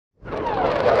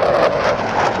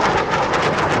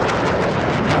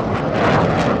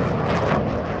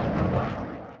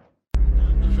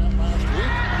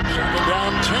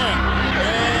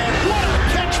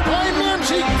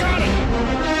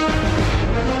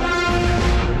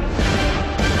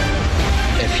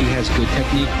good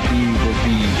technique, he will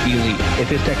be elite. If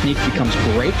his technique becomes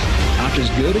great, not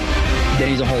just good, then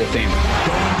he's a Hall of Famer.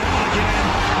 Going down again.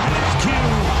 It's Q.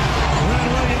 Red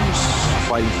Williams.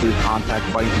 Fighting through contact,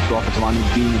 fighting through offensive line,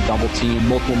 being a double team,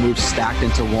 multiple moves stacked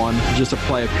into one, just a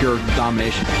play of pure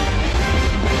domination.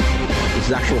 This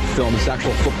is actual film. This is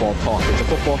actual football talk. It's a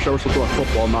football show. We're supposed to talk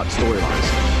football, not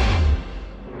storylines.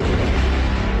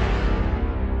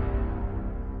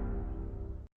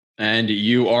 And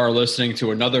you are listening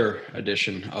to another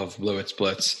edition of Blewitz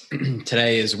Blitz.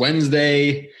 Today is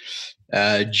Wednesday,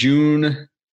 June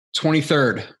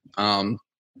 23rd.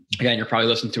 Again, you're probably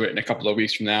listening to it in a couple of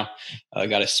weeks from now. I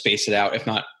got to space it out, if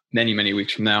not many, many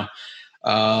weeks from now.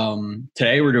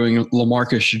 Today we're doing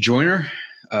Lamarcus Joyner.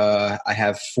 I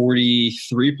have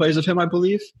 43 plays of him, I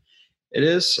believe it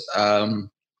is,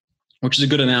 which is a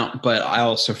good amount, but I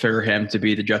also figure him to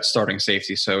be the Jets starting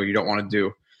safety, so you don't want to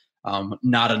do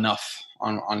not enough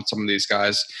on some of these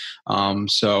guys.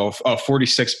 So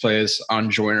 46 plays on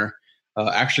Joyner.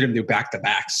 Actually going to do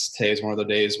back-to-backs. Today is one of the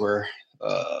days where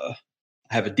I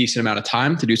have a decent amount of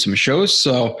time to do some shows,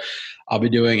 so I'll be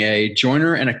doing a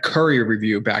Joyner and a Curry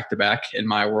review back-to-back in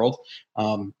my world.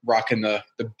 Rocking the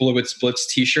Blewitz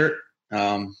Blitz t-shirt.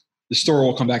 The store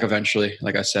will come back eventually,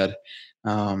 like I said,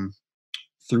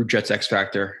 through Jets X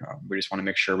Factor. We just want to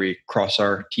make sure we cross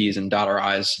our T's and dot our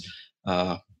I's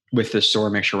with this store,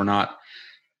 make sure we're not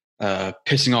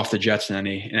pissing off the Jets in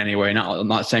any way. I'm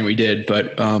not saying we did,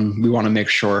 but we want to make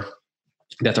sure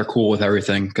that they're cool with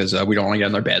everything because we don't want to get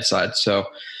on their bad side. So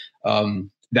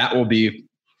that will be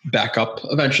back up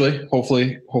eventually.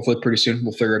 Hopefully pretty soon.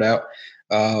 We'll figure it out.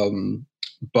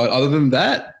 But other than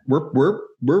that, we're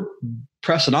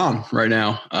pressing on right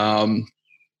now.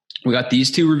 We got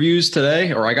these two reviews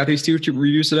today, or I got these two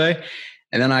reviews today.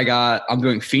 And then I'm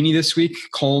doing Feeney this week.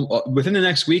 Within the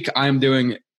next week, I'm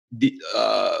doing the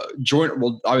Joyner.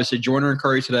 Well, obviously Joyner and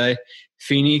Curry today.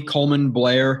 Feeney, Coleman,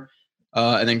 Blair,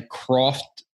 and then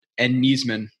Croft and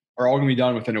Niesman are all going to be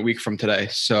done within a week from today.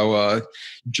 So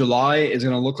July is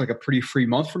going to look like a pretty free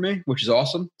month for me, which is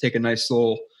awesome. Take a nice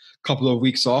little couple of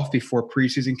weeks off before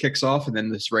preseason kicks off, and then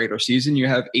this regular season you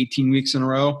have 18 weeks in a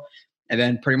row. And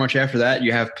then pretty much after that,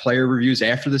 you have player reviews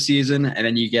after the season, and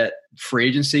then you get free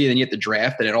agency, and then you get the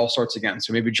draft, and it all starts again.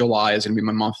 So maybe July is going to be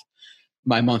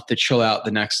my month to chill out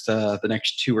the next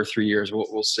 2 or 3 years.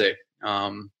 We'll see.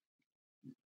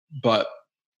 But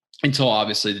until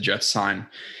obviously the Jets sign,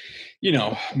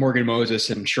 Morgan Moses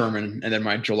and Sherman, and then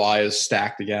my July is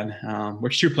stacked again.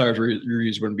 Which 2 players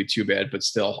reviews wouldn't be too bad, but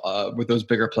still, with those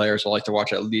bigger players, I like to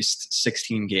watch at least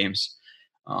 16 games.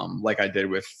 Like I did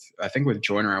with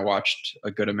Joyner, I watched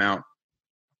a good amount,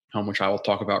 which I will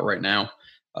talk about right now.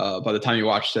 By the time you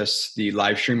watch this, the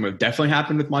live stream would have definitely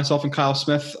happened with myself and Kyle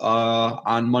Smith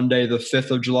on Monday, the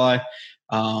 5th of July.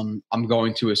 I'm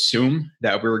going to assume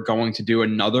that we're going to do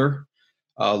another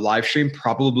live stream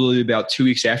probably about 2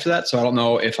 weeks after that. So I don't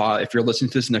know if you're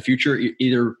listening to this in the future,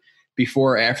 either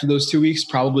before or after those 2 weeks,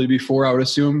 probably before, I would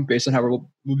assume, based on how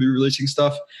we'll be releasing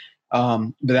stuff.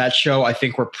 But that show, I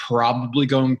think we're probably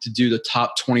going to do the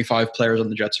top 25 players on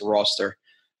the Jets roster.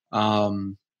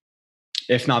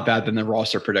 If not bad, then the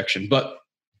roster prediction. But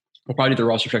we'll probably do the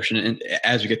roster prediction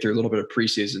as we get through a little bit of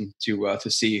preseason to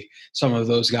see some of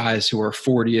those guys who are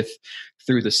 40th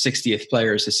through the 60th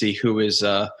players to see who is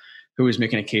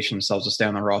making a case for themselves to stay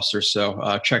on the roster.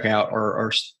 So check out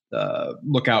or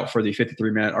look out for the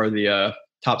 53-minute or the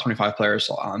top 25 players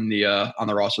on the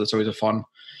roster. That's always a fun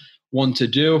one to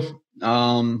do.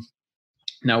 Now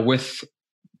with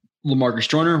Lamarcus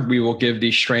Joyner, we will give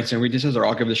the strengths and weaknesses, or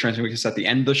I'll give the strengths and weaknesses at the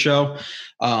end of the show.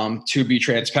 To be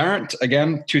transparent,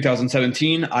 again,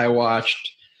 2017, I watched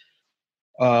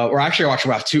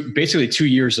about 2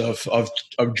 years of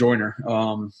Joyner,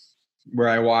 where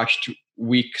I watched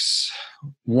weeks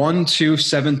 1, 2,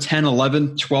 7, 10,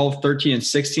 11, 12, 13, and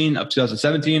 16 of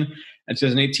 2017. And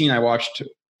 2018, I watched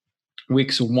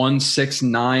weeks 1, 6,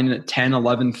 9, 10,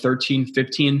 11, 13,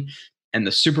 15, and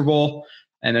the Super Bowl.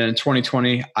 And then in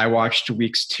 2020, I watched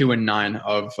weeks 2 and 9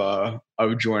 of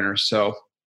Joyner. So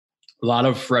a lot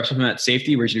of reps with him at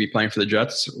safety, where he's going to be playing for the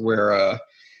Jets, where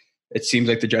it seems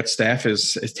like the Jets staff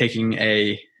is taking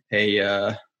a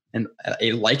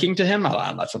liking to him.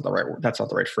 That's not the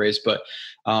right phrase, but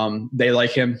they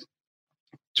like him.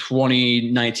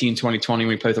 2019, 2020,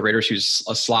 when he played with the Raiders, he was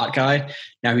a slot guy.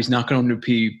 Now he's not going to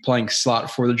be playing slot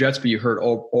for the Jets, but you heard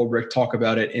old Rick talk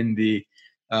about it in the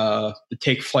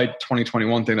Take Flight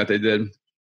 2021 thing that they did.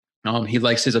 He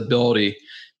likes his ability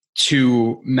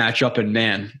to match up in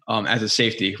man as a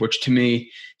safety, which to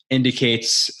me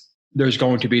indicates there's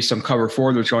going to be some cover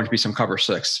 4, there's going to be some cover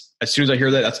 6. As soon as I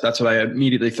hear that, that's what I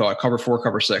immediately thought, cover 4,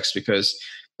 cover 6, because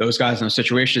those guys in those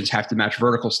situations have to match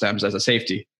vertical stems as a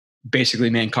safety, basically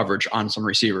man coverage on some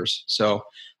receivers. So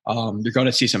you're going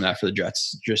to see some of that for the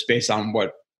Jets, just based on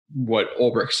what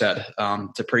Ulbrich said.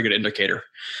 It's a pretty good indicator.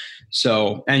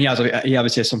 So, and he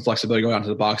obviously has some flexibility going out to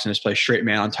the box and just play straight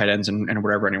man on tight ends and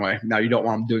whatever anyway. Now, you don't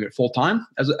want him doing it full time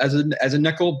as a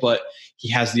nickel, but he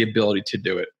has the ability to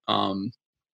do it.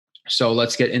 So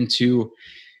let's get into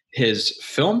his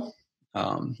film.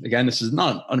 Again, this is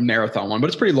not a marathon one, but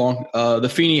it's pretty long. The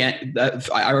Feeney,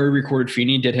 I already recorded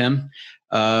Feeney, did him.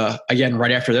 Again,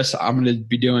 right after this, I'm going to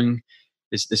be doing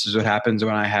this. This is what happens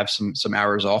when I have some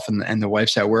hours off and the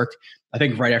wife's at work. I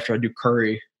think right after I do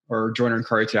Curry or Joyner and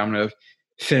Curry today, I'm going to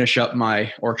finish up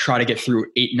or try to get through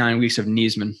 8-9 weeks of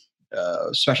Niesman,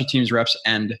 special teams reps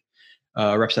and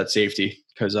reps at safety.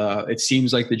 Because it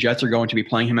seems like the Jets are going to be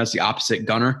playing him as the opposite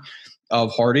gunner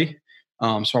of Hardy.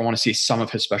 So I want to see some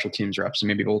of his special teams reps, and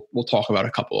maybe we'll talk about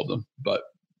a couple of them. But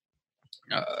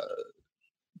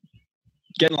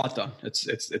getting a lot done.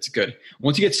 It's good.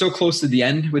 Once you get so close to the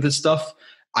end with this stuff,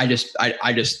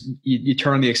 you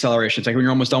turn on the acceleration. It's like when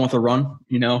you're almost done with a run.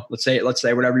 Let's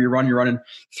say whatever you run, you're running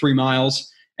 3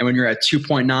 miles, and when you're at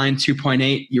 2.9,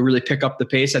 2.8, you really pick up the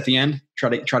pace at the end. Try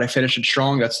to finish it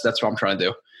strong. That's what I'm trying to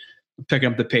do. I'm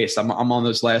picking up the pace. I'm on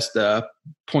those last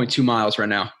 0.2 miles right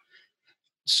now.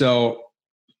 So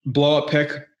blow up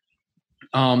pick.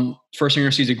 First thing you're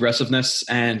gonna see is aggressiveness,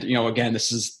 and again,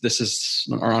 this is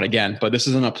or not again, but this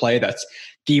isn't a play that's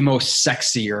the most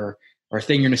sexy or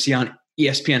thing you're gonna see on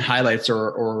ESPN highlights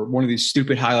or one of these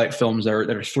stupid highlight films that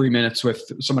are 3 minutes with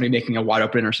somebody making a wide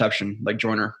open interception like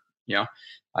Joyner.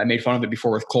 I made fun of it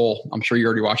before with Cole. I'm sure you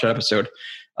already watched that episode.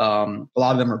 A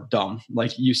lot of them are dumb.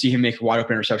 Like you see him make wide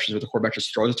open interceptions with the quarterback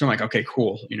just throws it to him. Like, okay,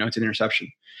 cool. It's an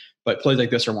interception. But plays like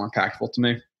this are more impactful to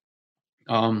me.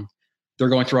 They're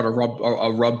going through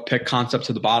a rub pick concept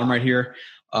to the bottom right here.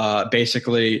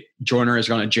 Basically, Joyner is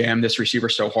going to jam this receiver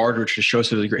so hard, which just shows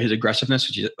his aggressiveness.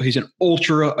 He's an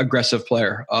ultra aggressive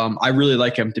player. I really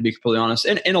like him, to be completely honest,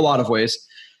 in a lot of ways.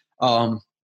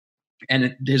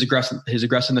 And his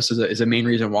aggressiveness is a main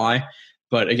reason why.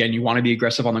 But again, you want to be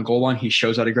aggressive on the goal line. He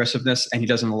shows that aggressiveness, and he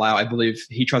doesn't allow. I believe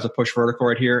he tries to push vertical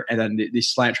right here, and then the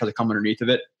slant tries to come underneath of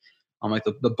it, like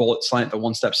the bullet slant, the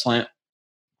one-step slant.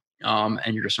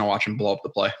 And you're just going to watch him blow up the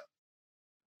play.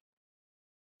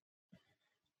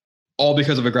 All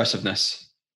because of aggressiveness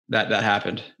that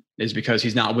happened is because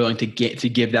he's not willing to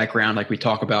give that ground like we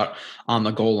talk about on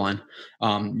the goal line.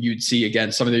 You'd see,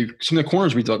 again, some of the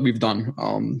corners we've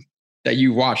done that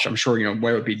you watched. I'm sure,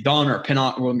 where it would be Dunn or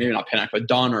Pinnock, well, maybe not Pinnock, but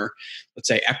Dunn or let's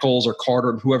say Eccles or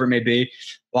Carter, whoever it may be.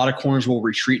 A lot of corners will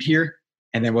retreat here.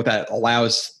 And then what that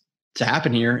allows to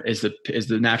happen here is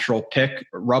the natural pick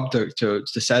rub to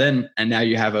set in, and now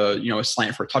you have a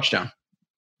slant for a touchdown.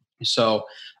 So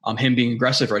him being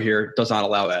aggressive right here does not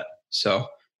allow that. So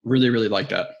really, really like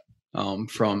that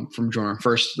from Joyner.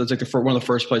 First, that's like one of the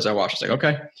first plays I watched. It's like,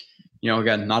 okay,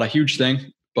 again, not a huge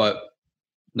thing, but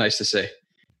nice to see.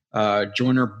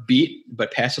 Joyner beat,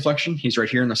 but pass deflection. He's right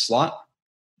here in the slot.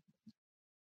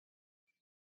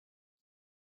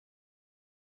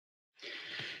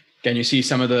 Again, you see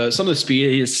some of the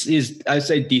speed. He's I'd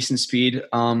say decent speed.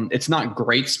 It's not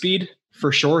great speed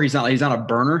for sure. He's not a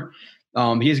burner.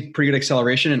 He has pretty good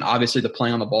acceleration, and obviously the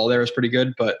play on the ball there is pretty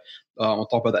good. But we'll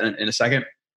talk about that in a second.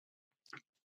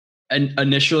 And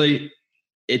initially,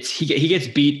 he gets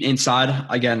beat inside.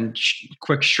 Again,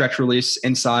 quick stretch release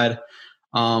inside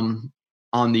on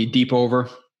the deep over,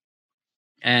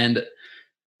 and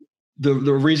the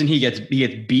reason he gets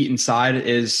beat inside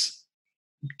is.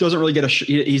 Doesn't really get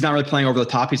he's not really playing over the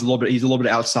top. He's a little bit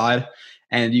outside,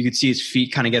 and you can see his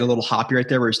feet kind of get a little hoppy right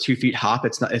there where his 2 feet hop.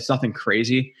 It's nothing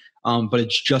crazy, but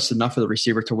it's just enough for the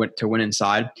receiver to win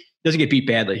inside. He doesn't get beat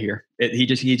badly here. He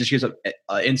just gives up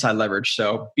inside leverage.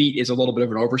 So beat is a little bit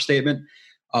of an overstatement.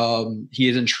 He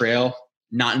is in trail,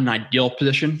 not in an ideal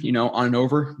position, on an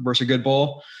over versus a good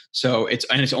ball. So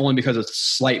it's only because of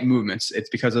slight movements. It's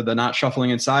because of the not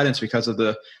shuffling inside. And it's because of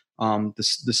the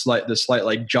slight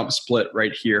like jump split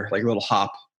right here, like a little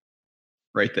hop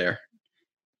right there.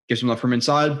 Gives him enough from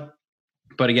inside.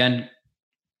 But again,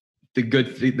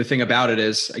 the thing about it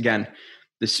is, again,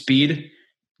 the speed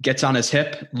gets on his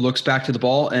hip, looks back to the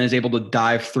ball, and is able to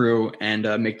dive through and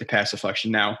make the pass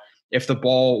deflection. Now, if the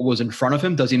ball was in front of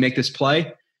him, does he make this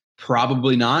play?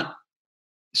 Probably not.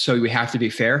 So we have to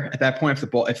be fair at that point.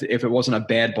 If it wasn't a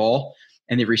bad ball,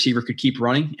 and the receiver could keep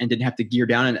running and didn't have to gear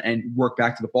down and work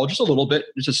back to the ball just a little bit.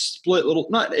 It's a split little,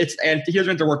 and he doesn't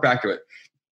have to work back to it.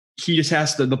 He just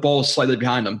has to, the ball is slightly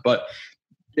behind him. But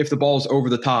if the ball is over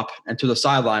the top and to the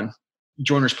sideline,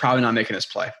 Joyner's probably not making this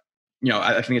play.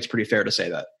 I think it's pretty fair to say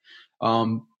that.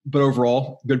 But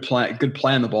overall, good play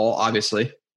on the ball,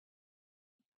 obviously.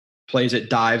 Plays it,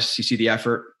 dives, you see the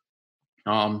effort.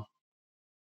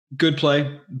 Good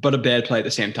play, but a bad play at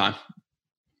the same time.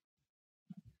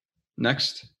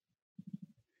 Next,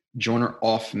 Joyner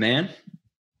off man.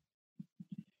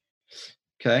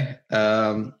 Okay,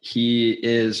 he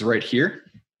is right here.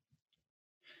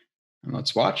 And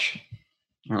let's watch.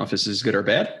 I don't know if this is good or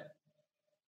bad.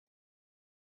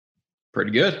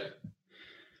 Pretty good.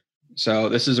 So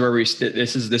this is where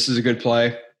this is a good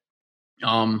play.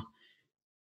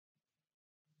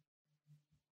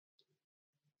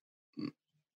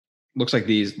 Looks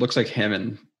like him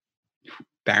and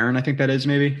Barron, I think that is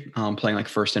maybe, playing like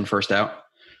first in, first out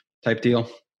type deal.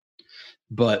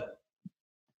 But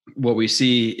what we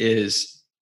see is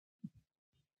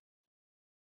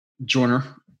Joyner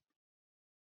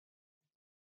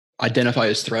identify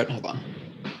his threat. Hold on.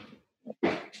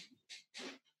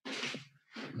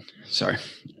 Sorry.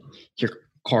 Your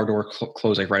car door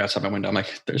closed like right outside my window. I'm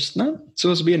like, there's not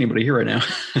supposed to be anybody here right now.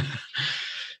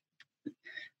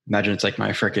 Imagine it's like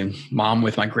my freaking mom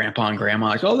with my grandpa and grandma.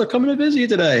 Like, oh, they're coming to visit you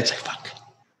today. It's like, fuck.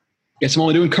 Guess I'm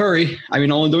only doing Curry.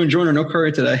 Only doing Joyner, no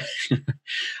Curry today.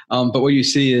 But what you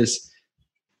see is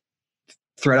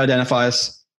threat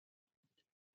identifies,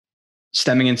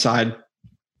 stemming inside.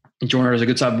 Joyner does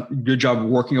a good job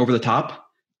working over the top,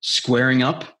 squaring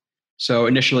up. So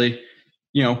initially,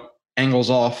 angles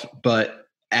off, but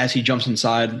as he jumps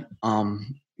inside,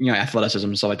 athleticism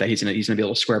and stuff like that, he's gonna be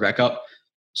able to square back up,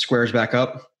 squares back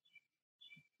up,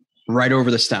 right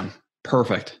over the stem.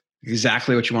 Perfect.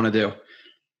 Exactly what you want to do.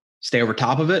 Stay over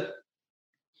top of it.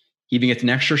 Even get an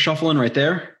extra shuffle in right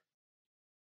there.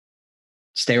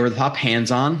 Stay over the top,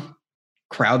 hands on,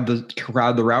 crowd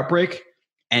the route break,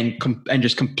 and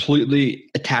just completely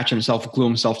attach himself, glue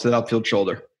himself to the outfield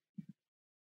shoulder.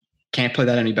 Can't play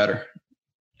that any better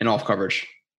in off coverage.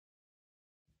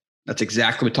 That's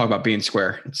exactly what we talk about being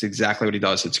square. That's exactly what he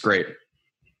does. It's great.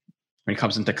 When he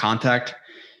comes into contact,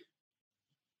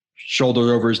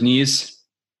 shoulder over his knees,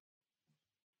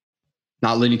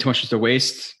 not leaning too much to the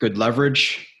waist, good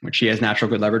leverage, which he has natural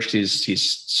good leverage because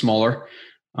he's smaller.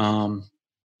 To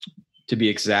be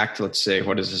exact, let's see,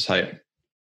 what is his height?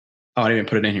 Oh, I didn't even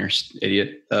put it in here,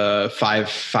 idiot.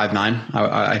 5'9",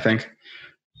 I think.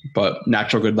 But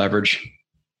natural good leverage.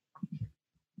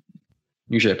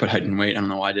 Usually I put height and weight. I don't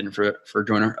know why I didn't for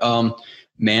Joyner.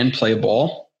 Man, play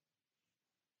ball.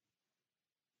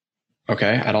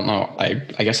 Okay, I don't know. I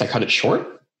guess I cut it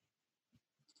short.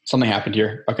 Something happened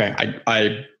here. Okay,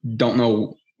 I don't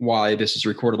know why this is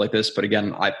recorded like this, but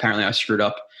again, apparently I screwed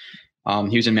up.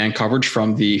 He was in man coverage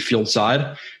from the field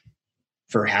side.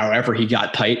 For however he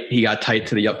got tight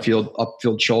to the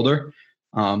upfield shoulder,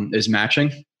 is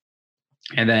matching,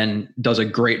 and then does a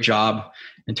great job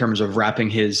in terms of wrapping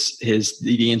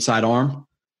the inside arm.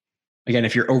 Again,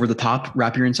 if you're over the top,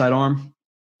 wrap your inside arm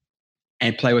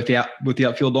and play with the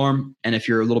outfield arm. And if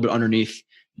you're a little bit underneath,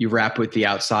 you wrap with the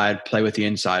outside, play with the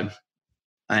inside,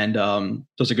 and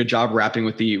does a good job wrapping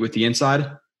with the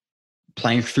inside,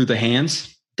 playing through the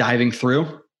hands, diving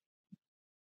through.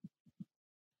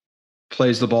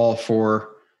 Plays the ball for,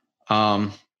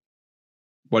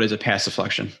 what is it, pass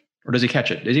deflection? Or does he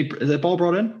catch it? Is that ball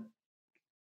brought in?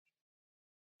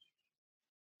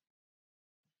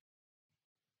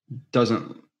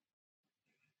 Doesn't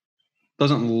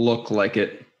look like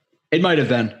it. It might have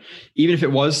been. Even if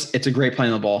it was, it's a great play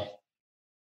on the ball.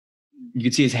 You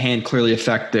can see his hand clearly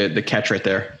affect the catch right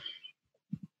there.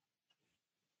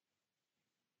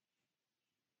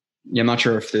 Yeah, I'm not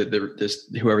sure if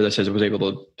whoever this is was able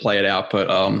to play it out, but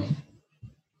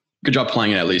good job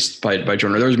playing it at least by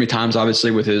Joyner. There's gonna be times,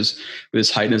 obviously, with his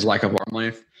height and his lack of arm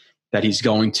length, that he's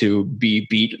going to be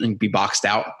beat and be boxed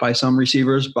out by some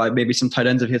receivers, by maybe some tight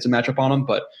ends if he hits a matchup on him.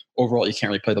 But overall, you can't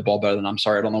really play the ball better than I'm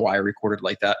sorry. I don't know why I recorded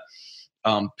like that.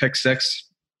 Pick six.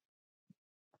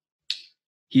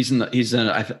 I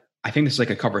think this is like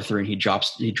a cover three, and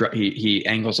he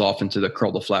angles off into the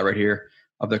curl to flat right here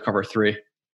of the cover three,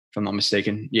 if I'm not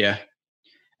mistaken. Yeah.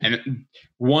 And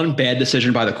one bad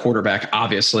decision by the quarterback,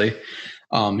 obviously,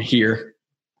 here.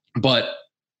 But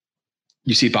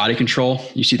you see body control,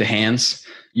 you see the hands,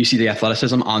 you see the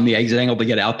athleticism on the exit angle to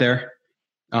get out there.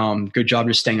 Good job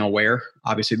just staying aware.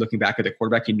 Obviously, looking back at the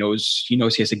quarterback, he knows he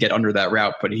has to get under that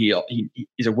route, but he's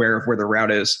aware of where the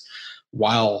route is.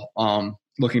 While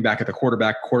looking back at the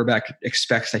quarterback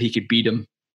expects that he could beat him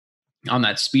on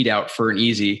that speed out for an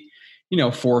easy,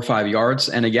 4 or 5 yards.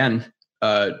 And again,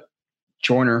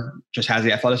 Joyner just has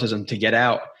the athleticism to get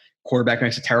out. Quarterback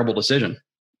makes a terrible decision.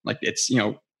 Like it's,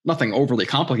 nothing overly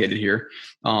complicated here.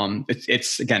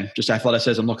 It's again, just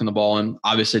athleticism, looking the ball, and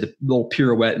obviously the little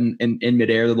pirouette in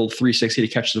midair, the little 360 to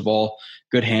catch the ball,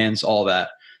 good hands, all that.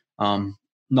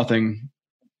 Nothing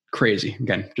crazy.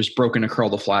 Again, just broken to curl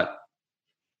the flat.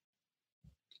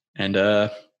 And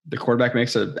the quarterback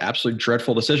makes an absolutely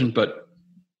dreadful decision, but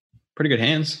pretty good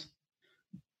hands.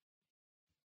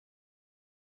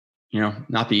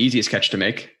 Not the easiest catch to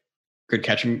make. Good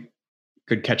catching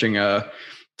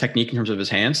technique in terms of his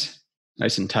hands.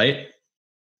 Nice and tight.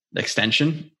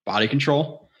 Extension, body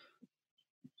control,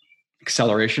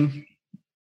 acceleration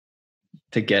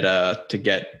to get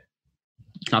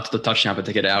not to the touchdown, but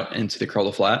to get out into the curl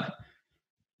the flat.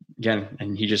 Again,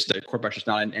 and the quarterback's just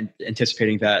not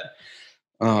anticipating that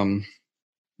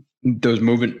those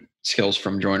movement skills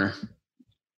from Joyner.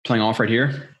 Playing off right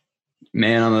here.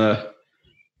 Man on the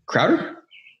Crowder.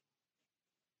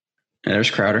 And there's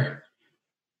Crowder.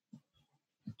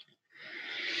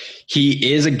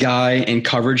 He is a guy in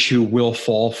coverage who will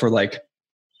fall for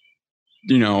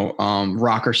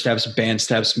rocker steps, band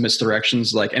steps,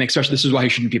 misdirections. And especially this is why he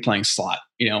shouldn't be playing slot.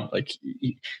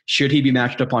 Should he be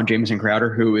matched up on Jamison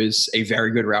Crowder, who is a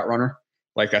very good route runner?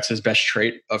 That's his best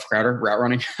trait of Crowder, route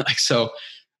running. So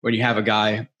when you have a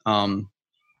guy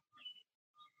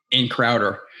in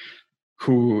Crowder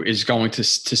who is going to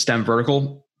stem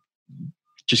vertical,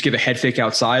 just give a head fake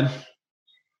outside,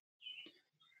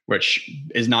 which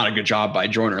is not a good job by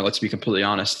Joyner. Let's be completely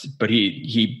honest. But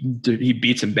he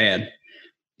beats him bad.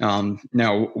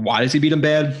 Now, why does he beat him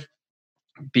bad?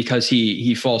 Because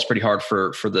he falls pretty hard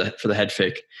for the head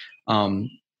fake, and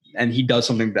he does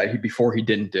something that before he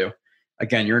didn't do.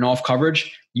 Again, you're in off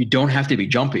coverage. You don't have to be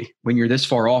jumpy. When you're this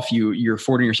far off, you're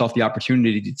affording yourself the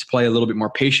opportunity to play a little bit more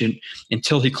patient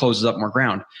until he closes up more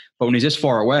ground. But when he's this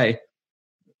far away,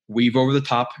 weave over the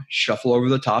top, shuffle over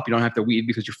the top. You don't have to weave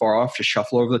because you're far off. Just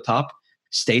shuffle over the top,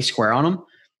 stay square on him.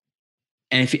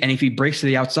 And if he breaks to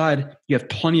the outside, you have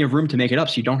plenty of room to make it up.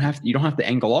 So you don't have to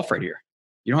angle off right here.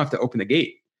 You don't have to open the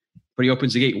gate. But he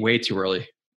opens the gate way too early.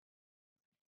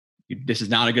 This is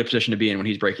not a good position to be in when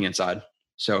he's breaking inside.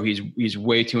 So he's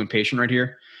way too impatient right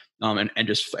here, and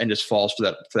just falls for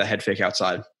that head fake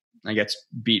outside and gets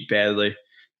beat badly.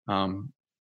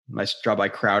 Nice job by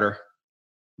Crowder.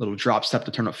 Little drop step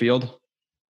to turn up field.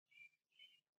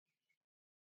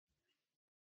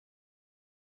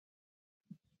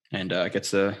 And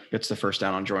gets the first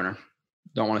down on Joyner.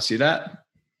 Don't want to see that.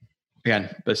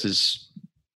 Again, this is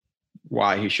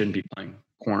why he shouldn't be playing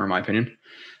corner, in my opinion.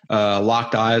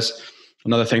 Locked eyes.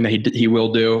 Another thing that he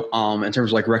will do in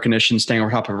terms of recognition, staying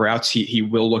over top of routes, he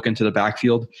will look into the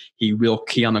backfield. He will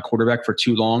key on the quarterback for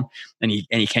too long, and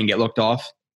he can get looked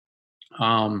off.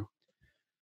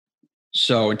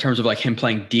 So in terms of him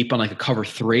playing deep on a cover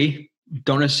 3,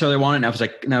 don't necessarily want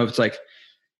it. Now it's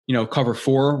cover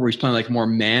 4 where he's playing more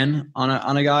man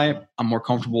on a guy. I'm more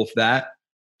comfortable with that.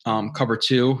 Cover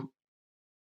 2,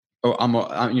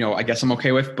 I guess I'm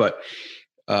okay with, but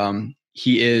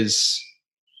he is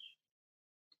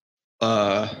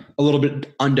a little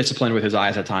bit undisciplined with his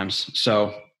eyes at times.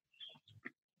 So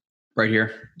right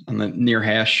here on the near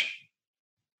hash.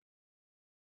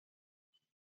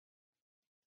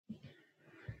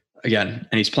 Again,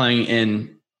 and he's playing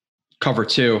in cover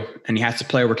 2, and he has to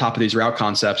play over top of these route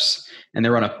concepts, and they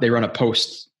run a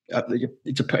post.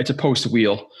 It's a post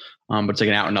wheel, but it's an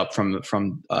out and up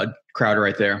from Crowder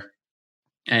right there,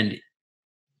 and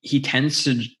he tends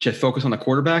to focus on the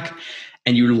quarterback,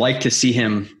 and you would like to see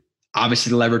him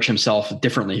obviously leverage himself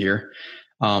differently here.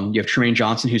 You have Tremaine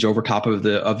Johnson, who's over top of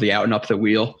the out and up the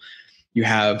wheel. You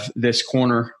have this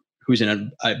corner who's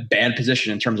in a bad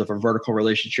position in terms of a vertical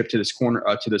relationship to this corner,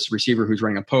 to this receiver who's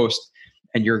running a post.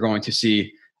 And you're going to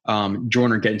see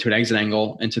Joyner get into an exit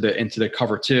angle into the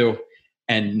cover 2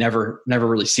 and never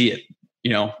really see it,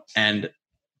 and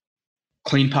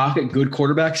clean pocket, good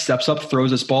quarterback, steps up,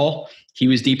 throws this ball. He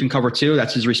was deep in cover 2.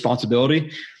 That's his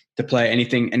responsibility to play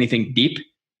anything deep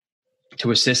to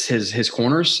assist his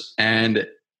corners. And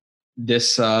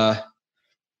this,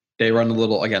 they run a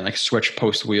little, again, switch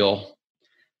post wheel.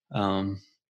 And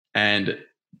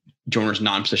Joyner's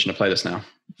not in position to play this now.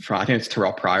 I think it's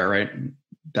Terrell Pryor, right?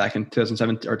 Back in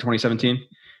 2007 or 2017.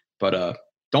 But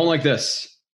don't like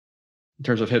this in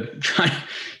terms of him trying,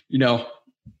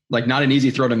 not an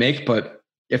easy throw to make, but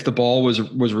if the ball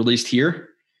was released here,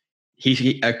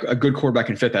 a good quarterback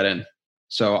can fit that in.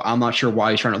 So I'm not sure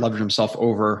why he's trying to leverage himself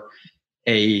over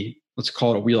let's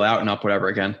call it a wheel out and up, whatever,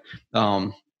 again,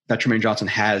 that Tremaine Johnson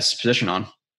has position on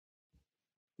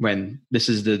when this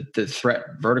is the threat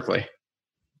vertically.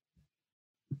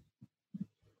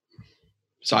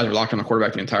 His eyes are locked on the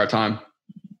quarterback the entire time.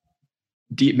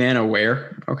 Deep man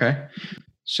aware. Okay.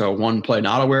 So one play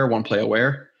not aware, one play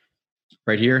aware.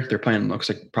 Right here, they're playing, looks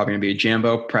like probably going to be a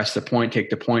Jambo. Press the point, take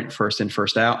the point, first in,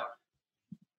 first out.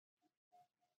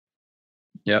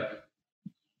 Yep.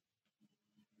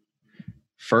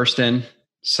 First in,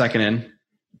 second in,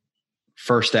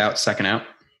 first out, second out.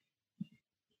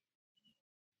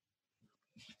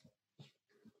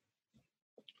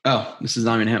 Oh, this is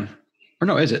not even him. Or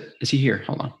no, is it? Is he here?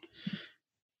 Hold on.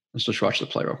 Let's just watch the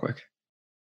play real quick.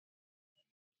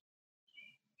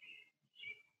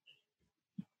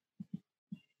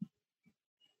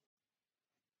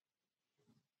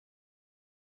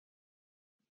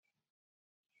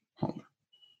 Hold on.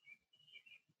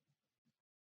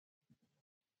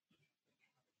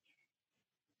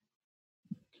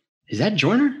 Is that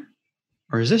Joyner?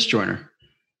 Or is this Joyner?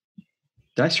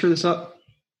 Did I screw this up?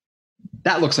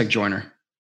 That looks like Joyner.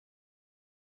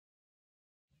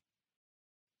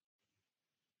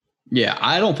 Yeah,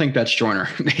 I don't think that's Joyner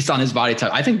based on his body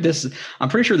type. I think I'm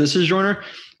pretty sure this is Joyner.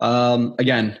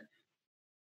 Again,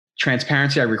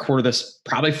 transparency, I recorded this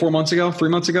probably 3 months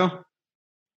ago.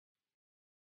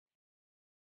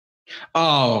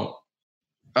 Oh,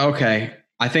 okay.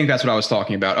 I think that's what I was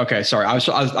talking about. Okay, sorry.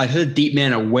 I heard deep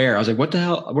man aware. I was like, what the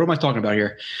hell? What am I talking about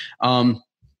here?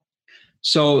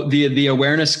 So the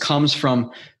awareness comes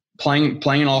from playing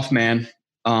an off man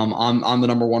on the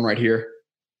number one right here.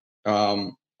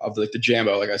 Of the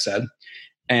Jambo, like I said,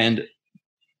 and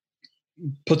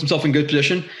puts himself in good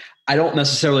position. I don't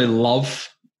necessarily love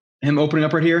him opening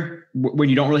up right here when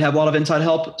you don't really have a lot of inside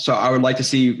help. So I would like to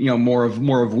see, more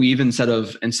of weave instead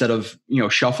of,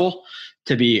 shuffle,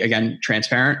 to be, again,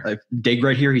 transparent. Like dig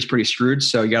right here, he's pretty screwed.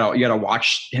 So you gotta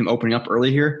watch him opening up early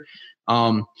here.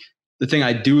 The thing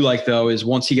I do like though is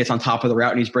once he gets on top of the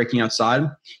route and he's breaking outside,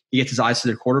 he gets his eyes to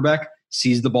the quarterback,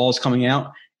 sees the ball is coming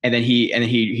out, and then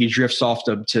he drifts off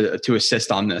to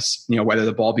assist on this. Whether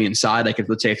the ball be inside, like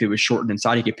let's say if it was shortened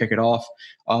inside, he could pick it off,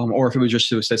 or if it was just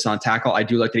to assist on tackle. I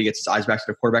do like that he gets his eyes back to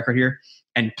the quarterback right here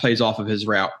and plays off of his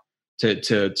route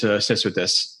to assist with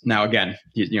this. Now again,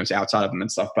 it's outside of him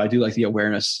and stuff, but I do like the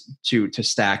awareness to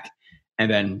stack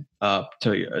and then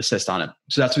to assist on it.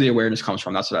 So that's where the awareness comes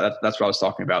from. That's what I was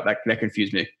talking about. That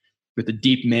confused me with the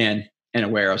deep man and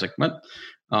aware. I was like, what?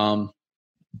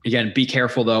 Again, be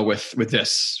careful though with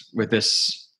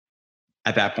this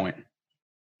at that point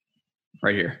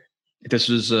right here. If this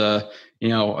was a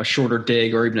shorter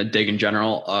dig or even a dig in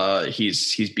general,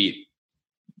 he's beat.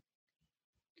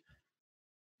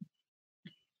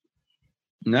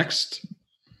 Next,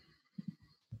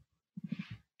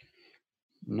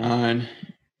 9.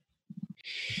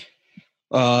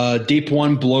 Deep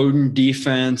one, blown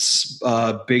defense,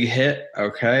 big hit.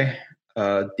 Okay,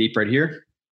 deep right here.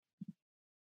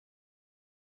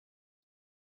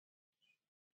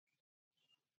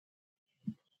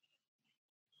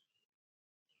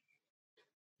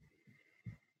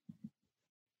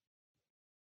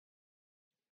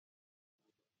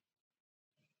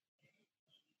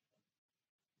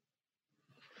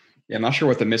 Yeah, I'm not sure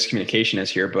what the miscommunication is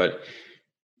here, but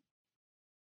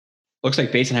looks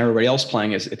like based on how everybody else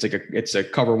playing it's a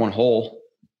cover one hole.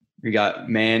 You got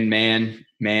man,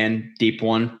 deep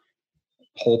one,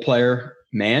 hole player,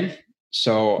 man.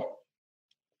 So,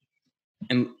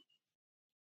 and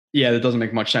yeah, that doesn't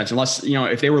make much sense unless,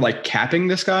 if they were like capping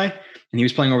this guy and he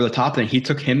was playing over the top, then he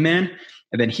took him man,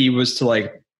 and then he was to play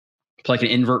like an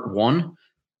invert one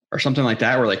or something like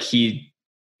that, where like he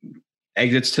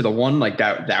exits to the one, like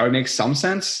that would make some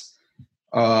sense.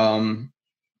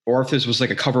 Or if this was like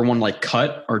a cover one, like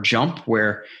cut or jump,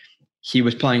 where he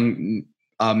was playing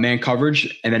man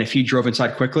coverage, and then if he drove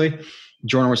inside quickly,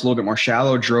 Jordan was a little bit more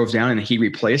shallow, drove down, and he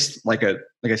replaced like a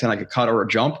cut or a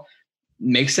jump.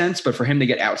 Makes sense, but for him to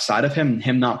get outside of him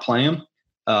not play him,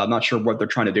 I'm not sure what they're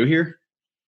trying to do here.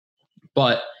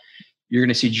 But you're going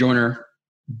to see Joyner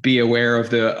be aware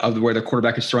of where the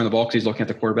quarterback is throwing the ball, because he's looking at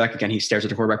the quarterback. Again, he stares at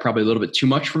the quarterback probably a little bit too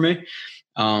much for me.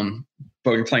 But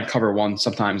when you're playing cover one,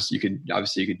 sometimes you could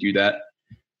do that.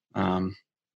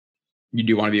 You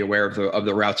do want to be aware of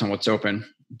the routes and what's open.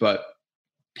 But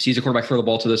sees the quarterback throw the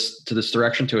ball to this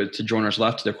direction, to Joyner's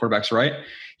left, to the quarterback's right.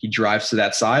 He drives to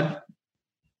that side.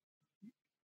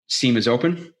 Seam is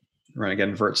open. Run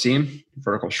again, vert seam,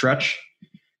 vertical stretch.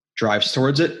 Drives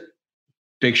towards it.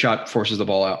 Big shot forces the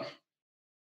ball out.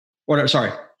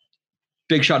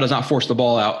 Big shot does not force the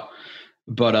ball out,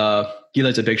 but he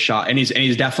lets a big shot, and he's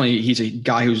a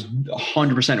guy who's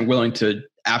 100% willing to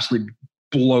absolutely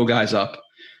blow guys up.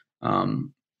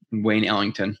 Wayne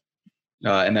Ellington,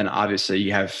 and then obviously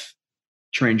you have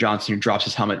Tremaine Johnson, who drops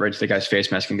his helmet right to the guy's face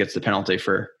mask and gets the penalty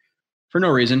for no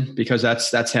reason, because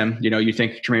that's him. You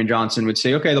think Tremaine Johnson would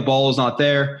say, okay, the ball is not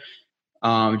there.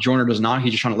 Joyner does not.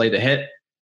 He's just trying to lay the hit.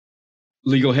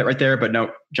 Legal hit right there, but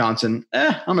no, Johnson.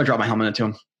 I'm going to drop my helmet into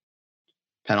him.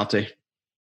 Penalty.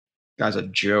 Guy's a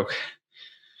joke.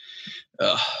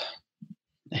 Ugh.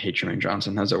 I hate Jermaine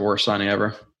Johnson. That's the worst signing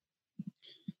ever.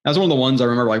 That was one of the ones I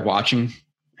remember like watching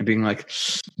and being like,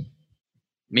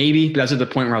 maybe. But that's at the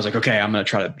point where I was like, okay, I'm going to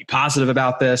try to be positive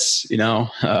about this, you know.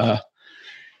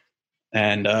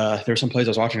 And there were some plays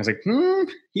I was watching. I was like,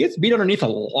 he gets beat underneath a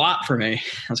lot for me.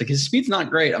 I was like, his speed's not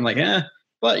great. I'm like,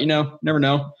 but, you know, never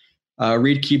know.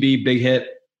 Reed QB, big hit.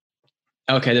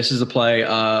 Okay, this is the play.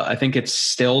 I think it's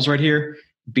Stills right here.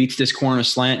 Beats this corner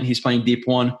slant. He's playing deep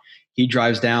one. He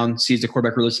drives down, sees the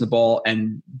quarterback releasing the ball,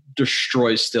 and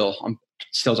destroys Stills,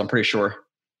 I'm pretty sure.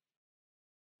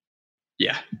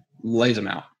 Yeah, lays him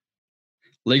out.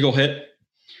 Legal hit.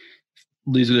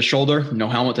 Leads with his shoulder. No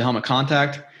helmet-to-helmet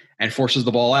contact. And forces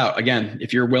the ball out. Again,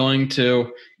 if you're willing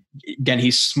to – again,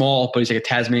 he's small, but he's like a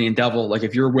Tasmanian devil. Like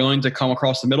if you're willing to come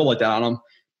across the middle like that on him,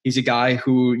 he's a guy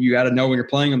who you got to know when you're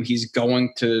playing him, he's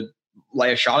going to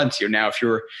lay a shot into you. Now, if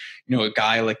you're, you know, a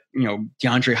guy like, you know,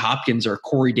 DeAndre Hopkins or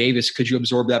Corey Davis, could you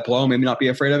absorb that blow? Maybe not be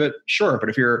afraid of it? Sure. But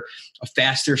if you're a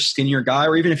faster, skinnier guy,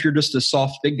 or even if you're just a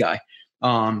soft, big guy,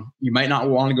 you might not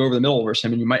want to go over the middle versus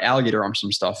him, and you might alligator arm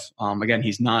some stuff. Again,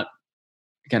 he's not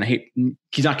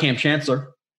Cam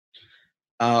Chancellor.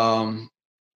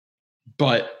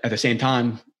 But at the same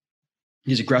time,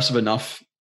 he's aggressive enough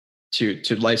to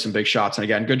lay some big shots. And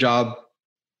again, good job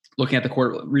looking at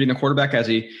reading the quarterback as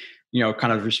he, you know,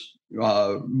 kind of just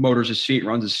motors his feet,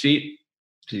 runs his feet.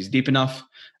 He's deep enough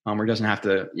where he doesn't have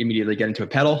to immediately get into a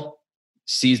pedal.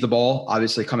 Sees the ball,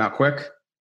 obviously come out quick.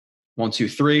 1, 2,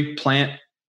 3, plant,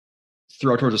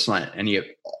 throw towards a slant, and he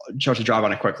starts to drive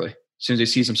on it quickly. As soon as he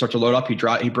sees him start to load up,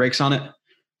 he breaks on it.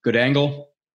 Good angle.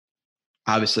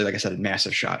 Obviously, like I said, a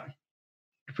massive shot.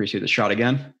 Appreciate the shot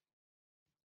again.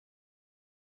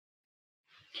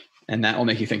 And that will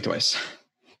make you think twice.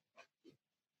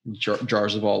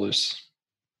 Jars the ball loose.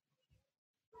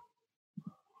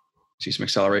 See some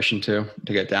acceleration too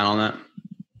to get down on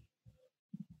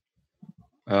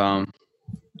that.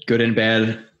 Good and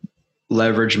bad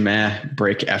leverage,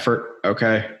 break effort.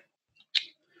 Okay.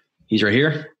 He's right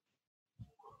here.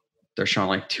 They're showing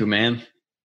like 2-man.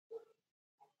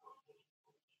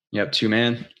 Yep,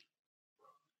 2-man.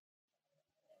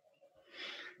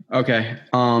 Okay.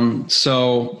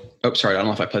 Sorry, I don't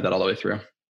know if I played that all the way through.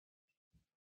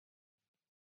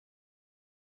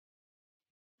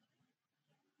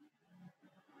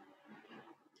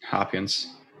 Hopkins.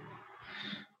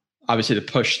 Obviously, the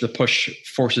push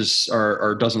forces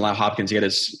or doesn't allow Hopkins to get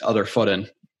his other foot in.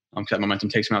 That momentum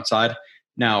takes him outside.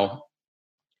 Now,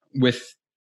 with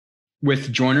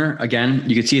Joyner, again,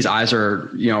 you can see his eyes are,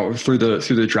 you know, through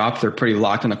the drop, they're pretty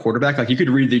locked on the quarterback. Like you could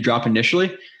read the drop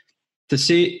initially to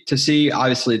see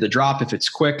obviously the drop, if it's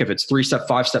quick, if it's 3-step,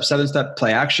 5-step, 7-step,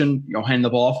 play action, you know, hand the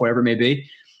ball off, whatever it may be.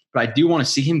 But I do want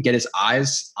to see him get his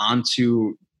eyes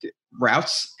onto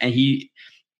routes, and he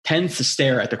tends to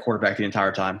stare at the quarterback the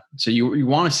entire time. So you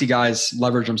want to see guys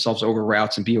leverage themselves over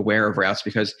routes and be aware of routes,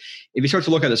 because if you start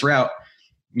to look at this route,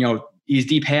 you know, he's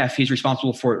deep half. He's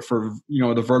responsible for you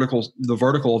know, the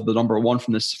vertical of the number one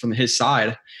from his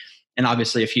side. And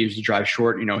obviously, if he was to drive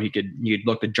short, you know, he could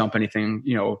look to jump anything,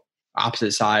 you know,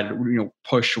 opposite side, you know,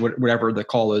 push whatever the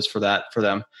call is for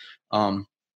them.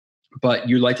 But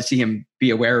you'd like to see him be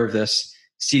aware of this,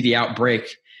 see the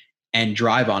outbreak, and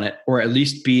drive on it, or at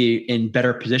least be in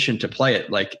better position to play it.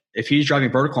 Like if he's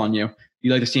driving vertical on you,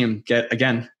 you'd like to see him get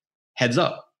heads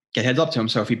up to him.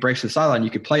 So if he breaks the sideline, you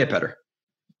could play it better.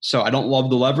 So I don't love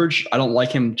the leverage. I don't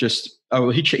like him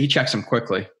he checks him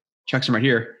quickly, checks him right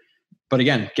here. But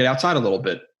again, get outside a little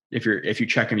bit. If you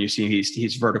check him, you see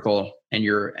he's vertical and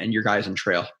your guy's in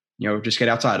trail. You know, just get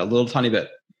outside a little tiny bit.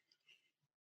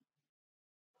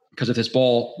 Because if this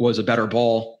ball was a better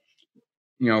ball,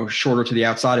 you know, shorter to the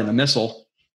outside in the missile,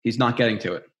 he's not getting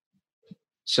to it.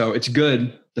 So it's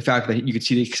good, the fact that you could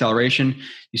see the acceleration,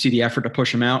 you see the effort to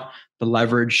push him out, the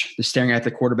leverage, the staring at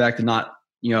the quarterback, to not,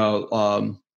 you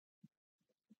know,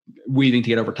 weaving to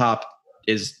get over top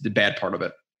is the bad part of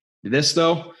it. This,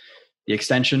 though, the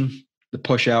extension, the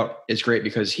push out is great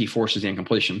because he forces the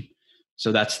incompletion.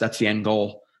 So that's the end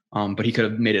goal. But he could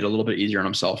have made it a little bit easier on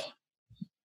himself.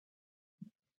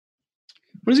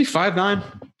 What is he, 5'9",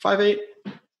 5'8"?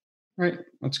 Right,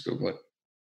 let's Google it.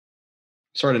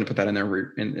 Sorry I didn't put that in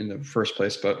there in the first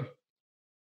place, but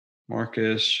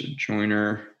Marcus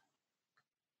Joyner,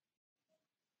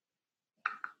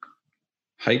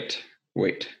 height,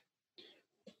 weight,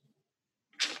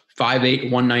 5'8",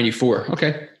 194.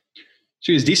 Okay,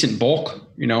 so he's decent bulk,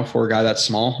 you know, for a guy that's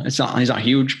small. He's not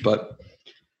huge, but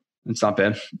It's not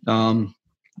bad.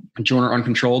 Joyner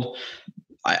uncontrolled.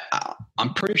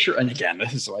 I'm pretty sure, and again,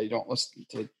 this is why you don't listen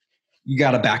to. You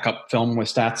got to back up film with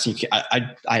stats. You can,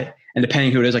 and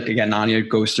depending who it is, like again, Nania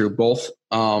goes through both.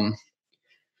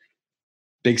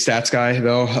 Big stats guy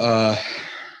though.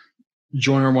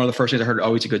 Joyner, one of the first things I heard,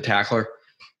 he's a good tackler.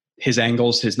 His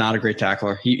angles, he's not a great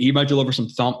tackler. He might deliver some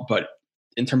thump, but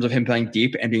in terms of him playing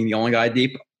deep and being the only guy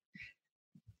deep,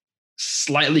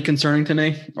 slightly concerning to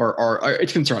me, or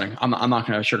it's concerning. I'm not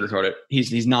going to sugarcoat it.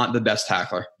 He's not the best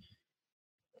tackler.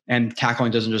 And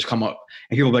tackling doesn't just come up.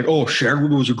 And people are like, oh,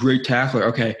 Sherwood was a great tackler.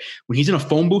 Okay. When he's in a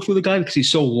phone booth with a guy because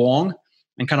he's so long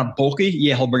and kind of bulky,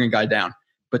 yeah, he'll bring a guy down.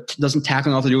 But doesn't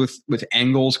tackling have to do with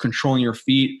angles, controlling your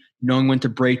feet, knowing when to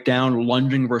break down,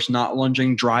 lunging versus not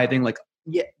lunging, driving, like,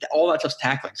 yeah, all that stuff's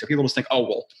tackling. So people just think, oh,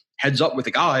 well, heads up with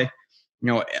a guy,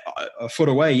 a foot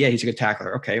away, yeah, he's a good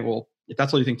tackler. Okay, well, if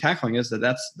that's what you think tackling is,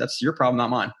 that's your problem,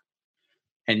 not mine.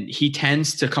 And he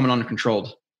tends to come in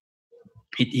uncontrolled.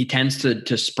 He tends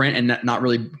to sprint and not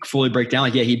really fully break down.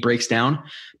 Like, yeah, he breaks down,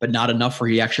 but not enough where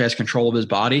he actually has control of his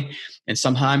body. And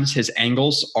sometimes his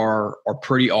angles are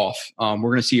pretty off. We're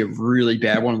going to see a really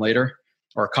bad one later,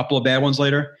 or a couple of bad ones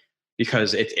later,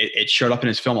 because it showed up in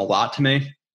his film a lot to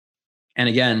me. And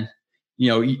again,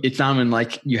 it's not even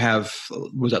like you have,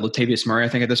 was that Latavius Murray, I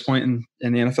think, at this point in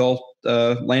the NFL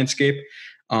landscape,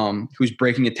 who's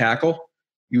breaking a tackle.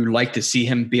 You would like to see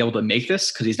him be able to make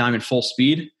this because he's not even full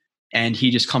speed. And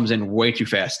he just comes in way too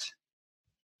fast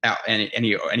out, and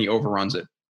he overruns it.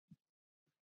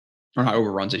 Or not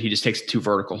overruns it. He just takes it too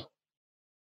vertical.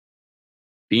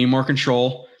 Being more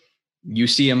control. You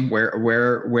see him.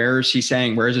 Where is he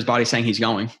saying? Where is his body saying he's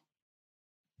going?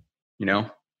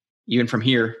 Even from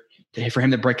here, for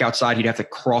him to break outside, he'd have to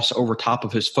cross over top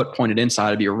of his foot pointed inside.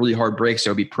 It'd be a really hard break.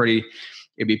 So it'd be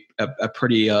a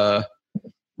pretty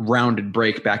rounded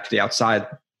break back to the outside.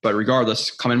 But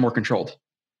regardless, come in more controlled.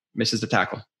 Misses the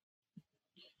tackle.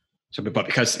 So, but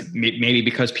because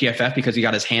PFF, because he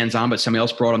got his hands on, but somebody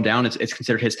else brought him down, it's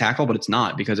considered his tackle, but it's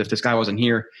not, because if this guy wasn't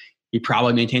here, he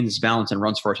probably maintains his balance and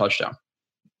runs for a touchdown.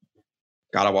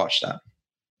 Gotta watch that.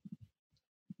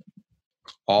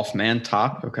 Off man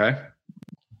top, okay.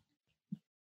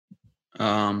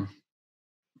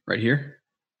 Right here.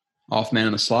 Off man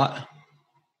in the slot.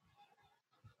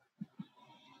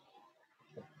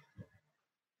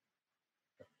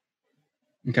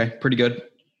 Okay, pretty good.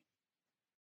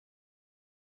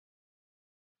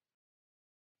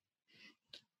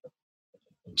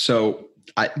 So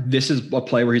this is a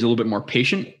play where he's a little bit more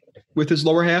patient with his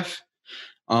lower half,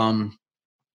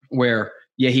 where,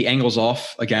 yeah, he angles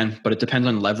off again, but it depends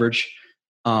on leverage.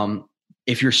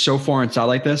 If you're so far inside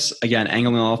like this, again,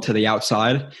 angling off to the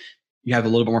outside, you have a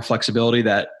little bit more flexibility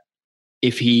that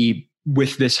if he,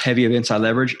 with this heavy of inside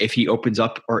leverage, if he opens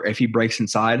up or if he breaks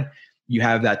inside, you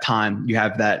have that time, you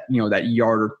have that, that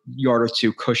yard or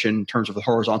two cushion in terms of the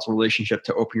horizontal relationship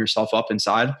to open yourself up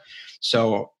inside.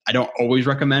 So I don't always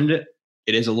recommend it.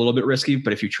 It is a little bit risky,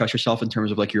 but if you trust yourself in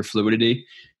terms of like your fluidity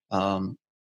in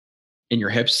your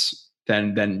hips,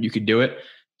 then you could do it.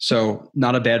 So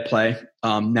not a bad play.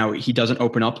 Now he doesn't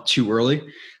open up too early.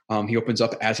 He opens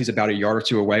up as he's about a yard or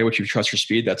two away, which you trust your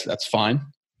speed. That's fine.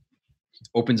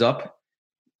 Opens up,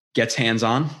 gets hands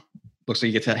on. Looks like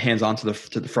he gets that hands on to the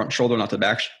front shoulder, not the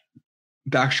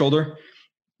back shoulder.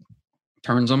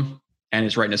 Turns him and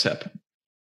is right in his hip.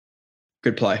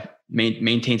 Good play.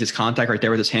 Maintains his contact right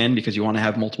there with his hand, because you want to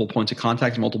have multiple points of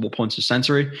contact, multiple points of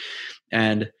sensory,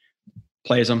 and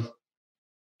plays him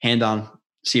hand on,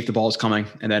 see if the ball is coming,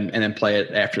 and then play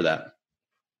it after that.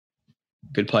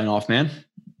 Good play off man.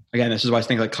 Again, this is why I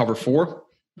think like cover 4,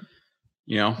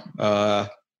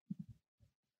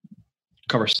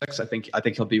 cover 6. I think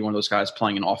he'll be one of those guys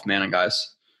playing an off man and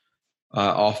guys.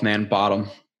 Off man bottom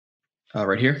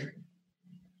right here.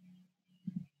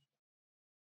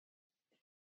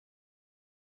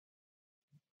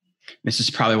 This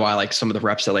is probably why like some of the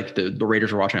reps that like the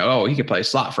Raiders were watching, oh, he could play a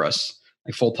slot for us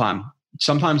like full time.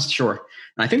 Sometimes, sure.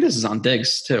 And I think this is on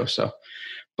Diggs too. So,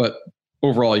 but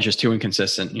overall, he's just too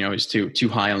inconsistent. He's too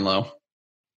high and low.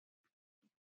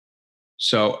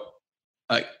 So,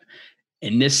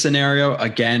 in this scenario,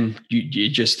 again,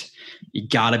 you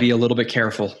got to be a little bit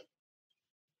careful,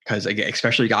 because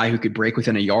especially a guy who could break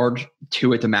within a yard,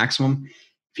 2 at the maximum.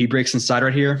 If he breaks inside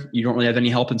right here, you don't really have any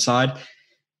help inside.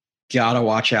 Gotta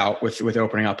watch out with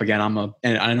opening up. Again,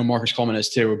 and I know Marcus Coleman is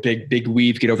too, a big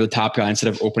weave, get over the top guy instead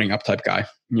of opening up type guy.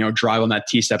 Drive on that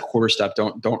T-step, quarter step.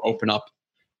 Don't open up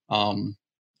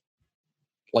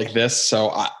like this. So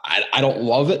I don't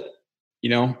love it,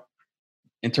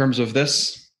 in terms of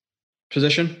this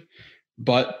position.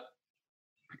 But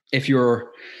if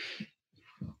you're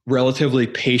relatively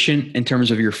patient in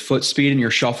terms of your foot speed and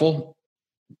your shuffle.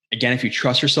 Again, if you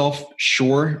trust yourself,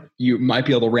 sure, you might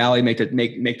be able to rally, make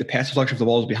the pass deflection if the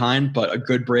ball is behind, but a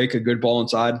good break, a good ball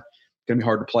inside, going to be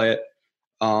hard to play it.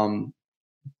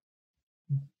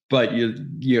 But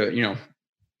you know,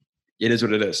 it is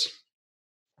what it is.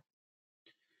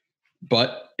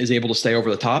 But is able to stay over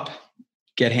the top,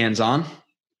 get hands on,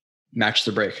 match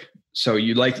the break. So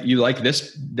you like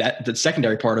the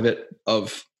secondary part of it,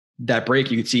 of that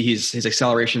break. You can see his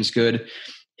acceleration is good.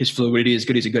 His fluidity is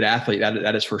good. He's a good athlete.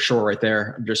 That is for sure right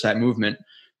there. Just that movement.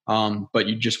 But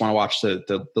you just want to watch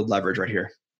the leverage right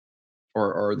here,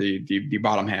 or the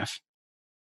bottom half.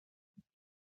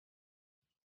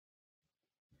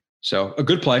 So a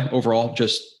good play overall.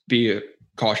 Just be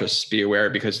cautious, be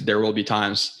aware, because there will be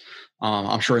times,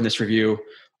 I'm sure in this review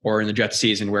or in the Jets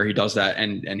season, where he does that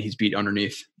and he's beat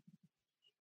underneath.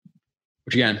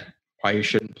 Which again, why he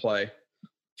shouldn't play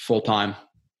full-time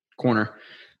corner.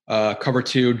 Cover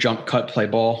 2, jump, cut, play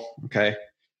ball. Okay.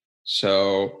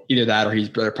 So either that, or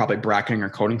they're probably bracketing or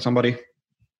coding somebody.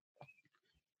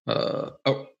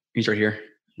 Oh, he's right here.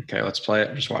 Okay, let's play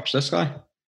it. Just watch this guy.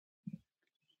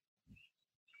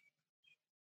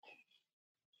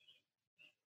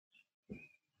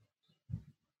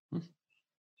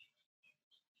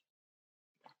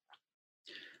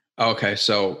 Okay,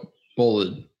 so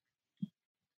the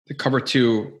cover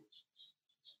 2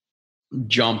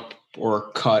 jump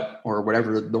or cut or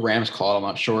whatever the Rams call it, I'm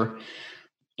not sure.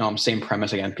 Same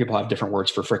premise again. People have different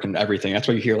words for freaking everything. That's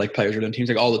why you hear like players or teams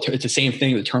like, it's the same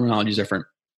thing. The terminology is different.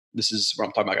 This is what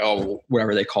I'm talking about. Oh,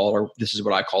 whatever they call it, or this is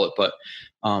what I call it. But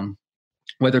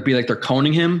whether it be like they're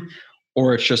coning him,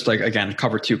 or it's just like, again,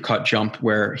 cover 2 cut jump,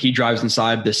 where he drives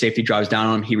inside, the safety drives down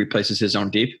on him, he replaces his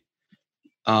own deep.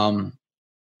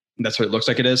 That's what it looks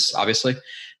like it is, obviously.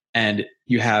 And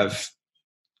you have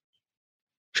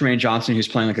Tremaine Johnson, who's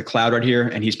playing like a cloud right here,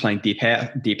 and he's playing deep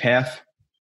half.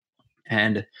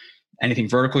 And anything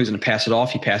vertical, he's going to pass it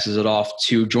off. He passes it off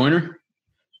to Joyner.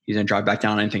 He's going to drive back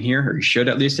down anything here, or he should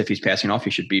at least. If he's passing off, he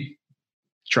should be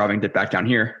driving it back down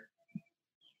here.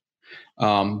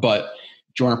 But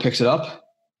Joyner picks it up.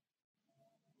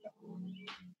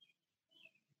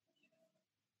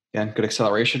 Again, good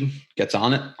acceleration, gets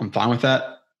on it. I'm fine with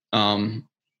that.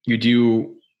 You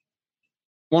do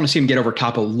want to see him get over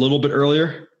top a little bit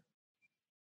earlier.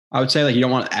 I would say, like, you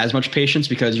don't want as much patience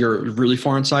because you're really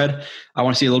far inside. I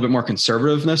want to see a little bit more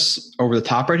conservativeness over the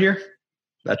top right here.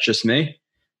 That's just me.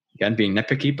 Again, being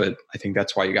nitpicky, but I think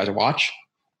that's why you guys watch.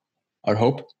 I would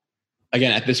hope.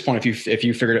 Again, at this point, if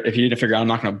you didn't figure out, I'm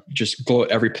not going to just blow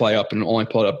every play up and only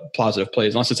pull up positive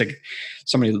plays, unless it's like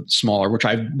somebody smaller, which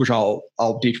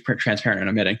I'll be transparent in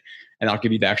admitting, and I'll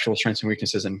give you the actual strengths and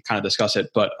weaknesses and kind of discuss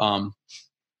it. But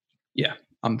yeah,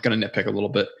 I'm going to nitpick a little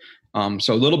bit.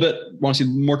 So a little bit, want to see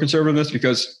more conservativeness,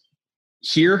 because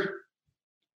here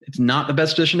it's not the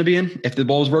best position to be in. If the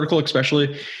ball is vertical,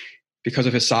 especially because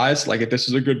of his size, like if this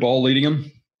is a good ball leading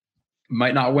him,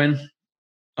 might not win.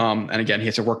 And again, he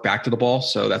has to work back to the ball.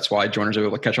 So that's why Joyner's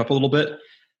able to catch up a little bit,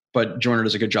 but Joyner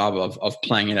does a good job of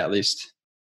playing it at least.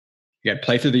 Again,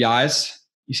 play through the eyes.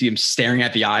 You see him staring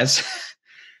at the eyes,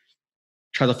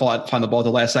 try to find the ball at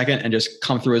the last second and just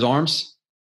come through his arms.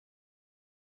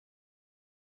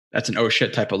 That's an oh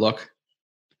shit type of look.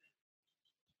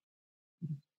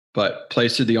 But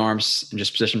plays through the arms and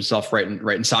just positions himself right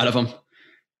inside of him.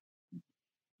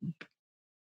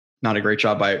 Not a great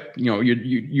job by,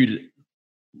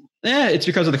 it's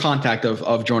because of the contact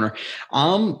of Joyner.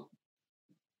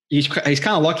 He's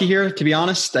kind of lucky here, to be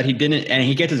honest, that he didn't, and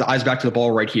he gets his eyes back to the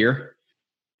ball right here.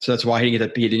 So that's why he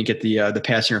didn't get the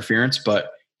pass interference,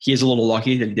 but he is a little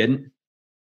lucky that he didn't.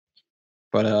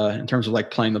 But in terms of like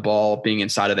playing the ball, being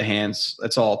inside of the hands,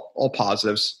 that's all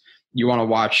positives. You want to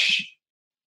watch,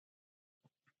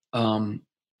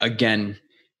 again,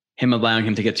 him allowing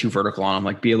him to get too vertical on him,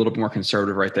 like be a little bit more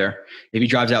conservative right there. If he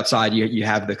drives outside, you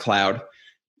have the cloud.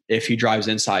 If he drives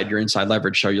inside, you're inside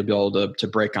leverage, so you'll be able to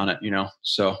break on it,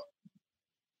 so.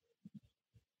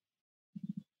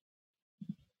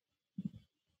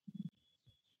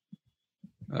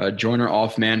 Joyner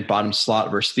off man, bottom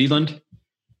slot versus Thielen.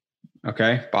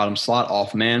 Okay, bottom slot,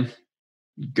 off man.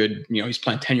 Good, he's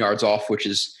playing 10 yards off, which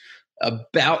is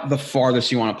about the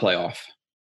farthest you want to play off.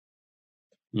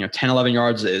 10, 11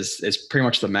 yards is pretty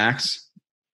much the max.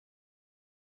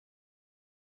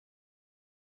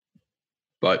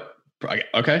 But,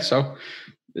 okay, so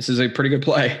this is a pretty good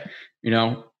play.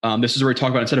 This is where we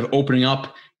talk about, instead of opening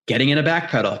up, getting in a back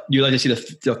pedal. You like to see the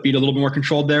feet a little bit more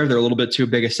controlled there. They're a little bit too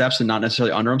big of steps and not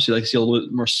necessarily under them. So you like to see a little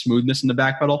bit more smoothness in the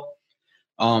back pedal.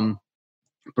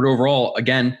 But overall,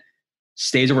 again,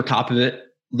 stays over top of it,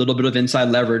 little bit of inside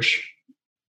leverage,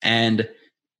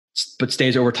 but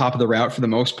stays over top of the route for the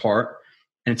most part.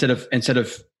 And instead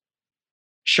of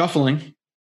shuffling,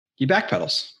 he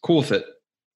backpedals. Cool with it.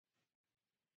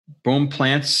 Boom,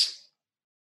 plants,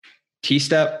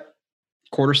 T-step,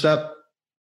 quarter step,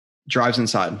 drives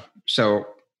inside. So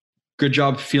good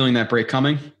job feeling that break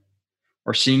coming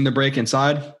or seeing the break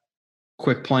inside.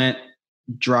 Quick plant,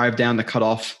 drive down the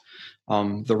cutoff,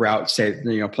 the route, play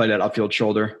that upfield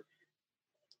shoulder.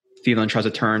 Thielen tries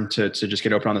to turn to just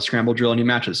get open on the scramble drill, and he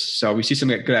matches. So we see some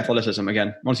good athleticism.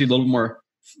 Again, want to see a little more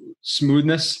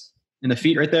smoothness in the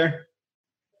feet right there.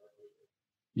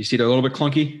 You see they're a little bit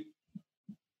clunky,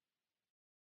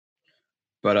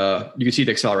 but you can see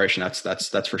the acceleration.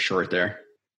 That's for sure right there.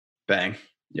 Bang.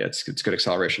 Yeah, it's good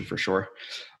acceleration for sure.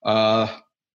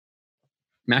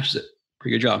 Matches it.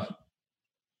 Pretty good job.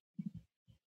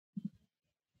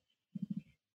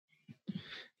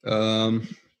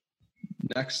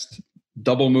 Next,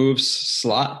 double moves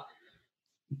slot.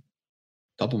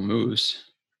 Double moves.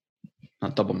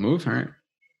 Not double move. All right.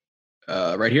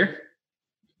 Right here.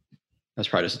 That's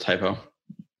probably just a typo.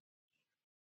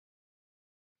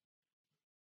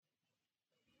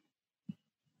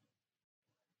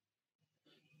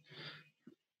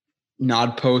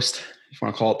 Nod post, if you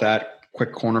want to call it that.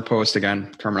 Quick corner post,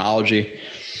 again, terminology.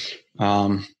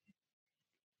 Where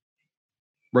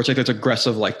it's like that's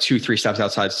aggressive, like 2-3 steps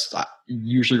outside.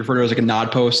 Usually referred to as like a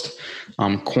nod post.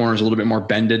 Corner is a little bit more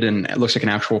bended and it looks like an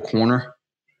actual corner.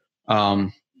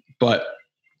 But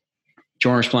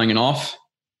Joyner's playing it off.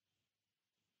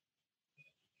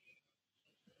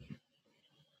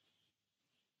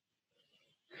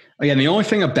 Again, the only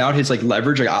thing about his like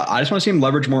leverage, like I just want to see him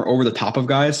leverage more over the top of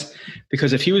guys,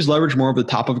 because if he was leveraged more over the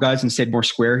top of guys and stayed more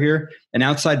square here, an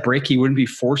outside break, he wouldn't be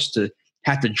forced to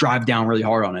have to drive down really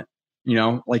hard on it. You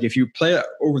know, like if you play it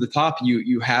over the top,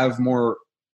 you can have more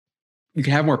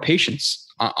patience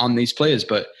on these plays.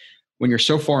 But when you're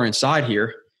so far inside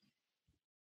here,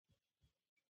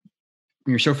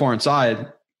 you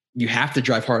have to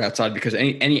drive hard outside because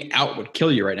any out would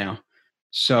kill you right now.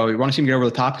 So you want to see him get over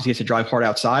the top because he has to drive hard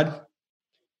outside.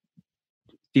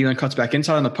 Thielen cuts back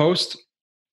inside on the post,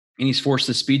 and he's forced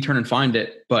to speed turn and find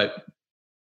it. But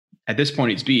at this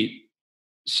point, he's beat.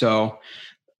 So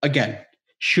again,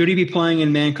 should he be playing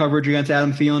in man coverage against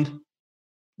Adam Thielen?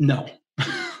 No.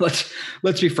 Let's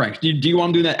be frank. Do you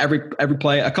want him doing that every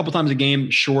play? A couple times a game,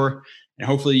 sure. And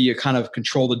hopefully you kind of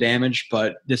control the damage.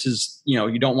 But this is,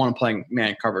 you don't want him playing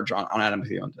man coverage on Adam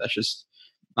Thielen. That's just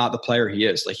not the player he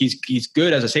is. Like he's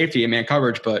good as a safety in man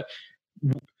coverage, but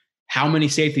how many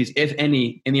safeties, if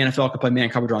any, in the NFL could play man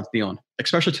coverage on Thielen?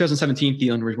 Especially 2017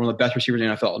 Thielen was one of the best receivers in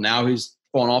the NFL. Now he's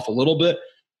fallen off a little bit.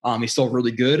 He's still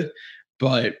really good,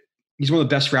 but he's one of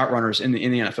the best route runners in the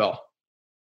NFL.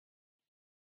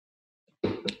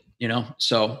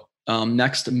 So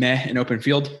next, meh in open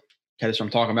field. Okay, that's what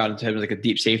I'm talking about in terms of like a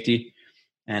deep safety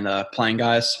and playing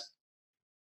guys.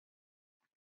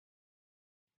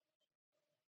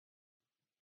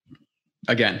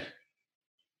 Again,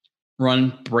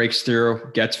 run, breaks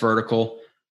through, gets vertical.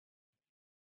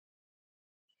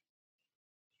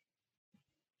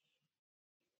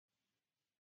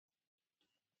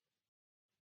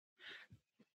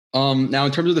 Now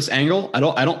in terms of this angle, I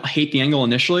don't hate the angle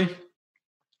initially.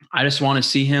 I just want to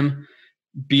see him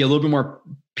be a little bit more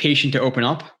patient to open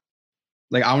up.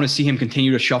 Like I want to see him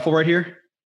continue to shuffle right here.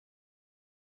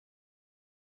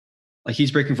 Like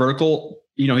he's breaking vertical,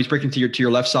 he's breaking to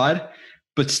your left side,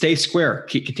 but stay square.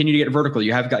 Continue to get vertical.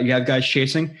 You have guys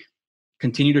chasing.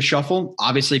 Continue to shuffle.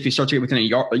 Obviously, if you start to get within a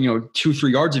yard,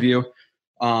 2-3 yards of you,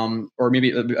 or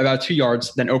maybe about 2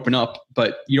 yards, then open up.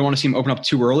 But you don't want to see him open up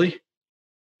too early.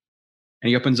 And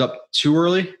he opens up too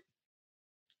early,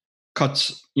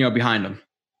 cuts behind him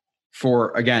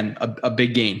for again a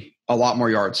big gain, a lot more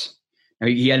yards. Now,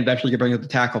 he had eventually to bring up the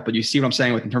tackle, but you see what I'm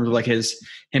saying in terms of like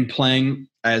him playing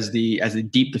as the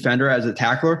deep defender, as a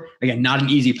tackler. Again, not an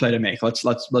easy play to make.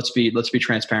 Let's be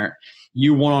transparent.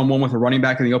 You one-on-one with a running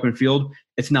back in the open field,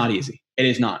 it's not easy. It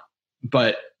is not.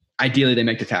 But ideally, they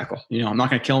make the tackle. I'm not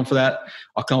going to kill him for that.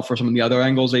 I'll kill him for some of the other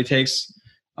angles they takes,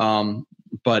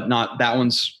 but not that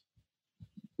one's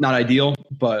not ideal.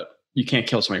 But you can't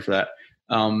kill somebody for that.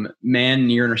 Man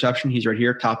near interception. He's right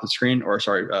here, top of the screen, or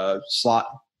sorry, slot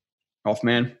off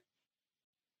man.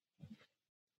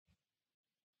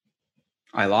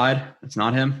 I lied. It's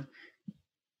not him.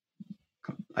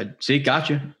 I see.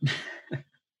 Gotcha.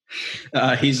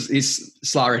 He's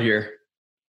slot right here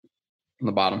on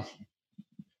the bottom.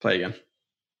 Play again.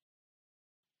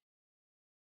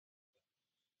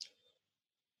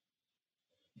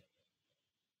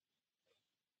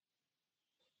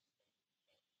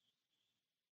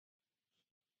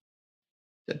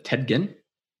 Ted Ginn?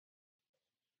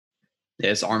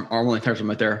 Yeah, it's arm length types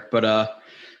right there. But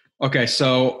okay,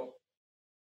 so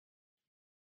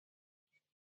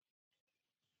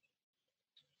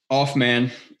off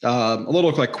man, a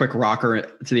little like quick rocker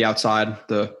to the outside,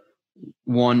 the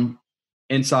one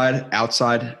inside,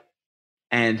 outside,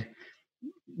 and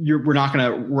we're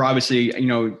obviously,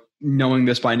 knowing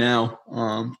this by now,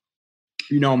 I'm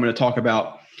going to talk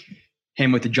about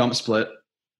him with the jump split.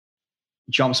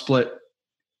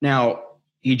 Now,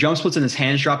 he jump splits in his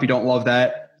hands drop. You don't love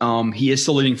that. He is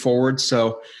still leaning forward.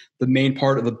 So the main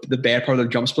part of the bad part of the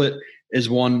jump split is,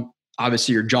 one,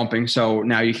 obviously you're jumping. So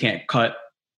now you can't cut.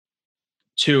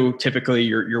 Two, typically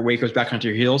your weight goes back onto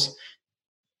your heels.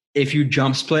 If you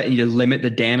jump split and you limit the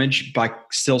damage by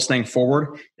still staying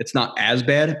forward, it's not as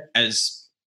bad as,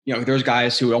 there's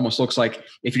guys who it almost looks like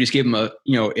if you just give them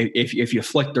if you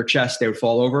flick their chest, they would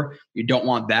fall over. You don't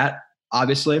want that.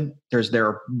 Obviously, there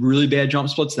are really bad jump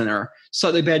splits, then there are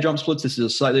slightly bad jump splits. This is a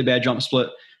slightly bad jump split.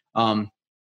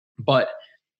 But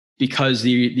because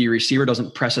the receiver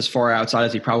doesn't press as far outside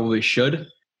as he probably should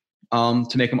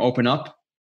to make him open up,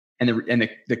 and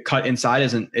the cut inside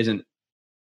isn't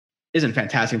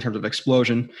fantastic in terms of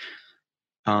explosion.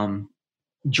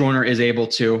 Joyner is able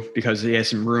to, because he has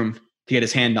some room to get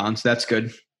his hand on, so that's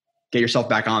good. Get yourself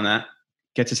back on that.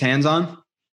 Gets his hands on.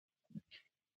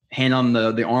 Hand on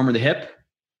the arm or the hip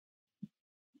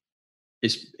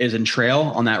is in trail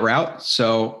on that route.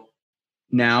 So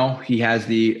now he has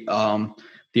the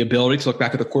ability to look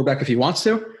back at the quarterback if he wants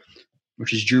to,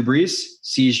 which is Drew Brees.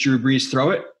 Sees Drew Brees throw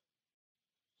it.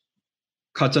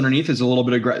 Cuts underneath is a little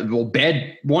bit aggressive. Well,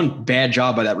 bad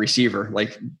job by that receiver.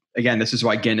 Like, again, this is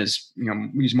why Ginn is,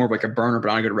 he's more of like a burner, but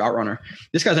not a good route runner.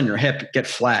 This guy's on your hip, get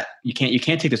flat. You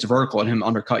can't take this vertical and him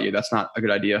undercut you. That's not a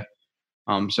good idea.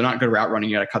 So not good route running.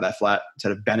 You got to cut that flat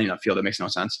instead of bending upfield. That makes no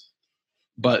sense.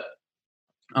 But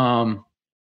Joyner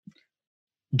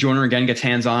again gets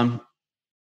hands on,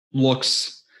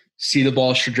 looks, see the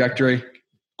ball's trajectory,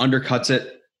 undercuts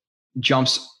it,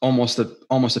 jumps almost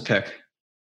a pick.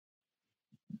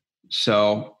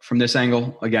 So from this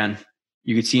angle, again,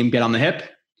 you could see him get on the hip,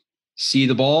 see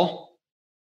the ball,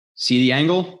 see the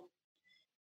angle,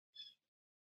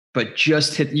 but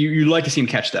just hit. You'd like to see him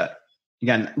catch that.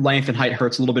 Again, length and height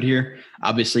hurts a little bit here.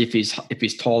 Obviously, if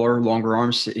he's taller, longer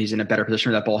arms, he's in a better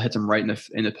position where that ball hits him right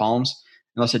in the palms.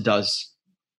 Unless it does,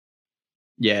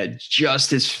 yeah, just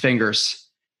his fingers.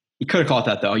 He could have caught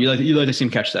that though. You like to see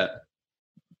him catch that.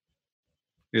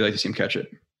 You like to see him catch it.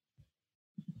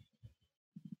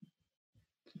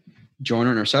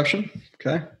 Joyner interception.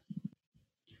 Okay.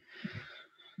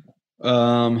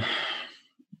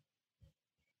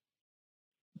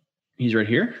 He's right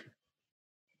here.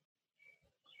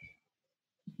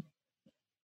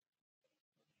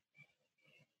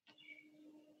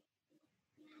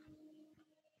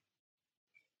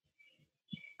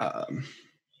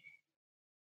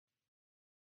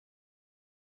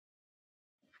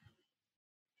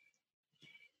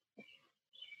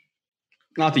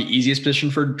 Not the easiest position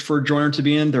for Joyner to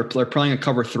be in. They're playing a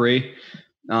cover 3.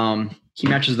 He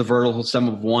matches the vertical stem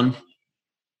of 1.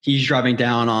 He's driving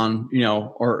down on,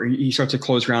 or he starts to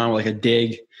close ground with like a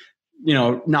dig.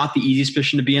 Not the easiest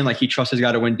position to be in. Like, he trusts his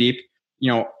guy to win deep.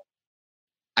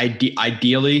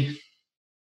 Ideally,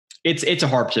 it's a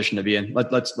hard position to be in.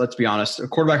 Let's be honest. A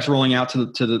quarterback's rolling out to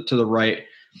the right.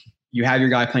 You have your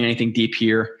guy playing anything deep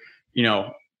here.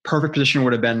 Perfect position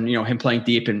would have been, him playing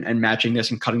deep and matching this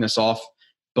and cutting this off.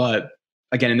 But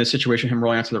again, in this situation, him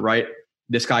rolling out to the right,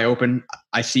 this guy open,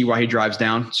 I see why he drives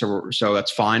down. So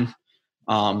that's fine.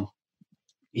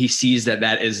 He sees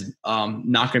that is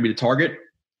not going to be the target.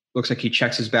 Looks like he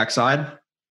checks his backside,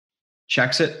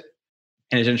 checks it,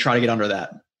 and is going to try to get under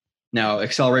that. Now,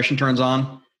 acceleration turns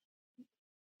on,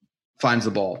 finds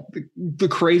the ball. The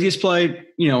craziest play,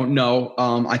 no.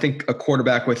 I think a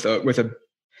quarterback with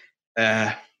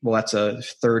that's a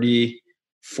 30,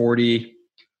 40,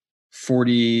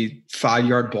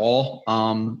 45-yard ball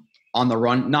on the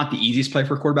run. Not the easiest play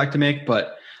for a quarterback to make,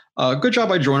 but good job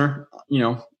by Joyner,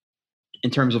 in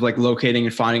terms of like locating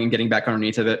and finding and getting back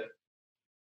underneath of it.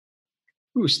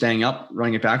 Ooh, staying up,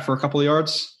 running it back for a couple of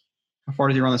yards. How far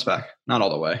did he run this back? Not all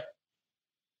the way.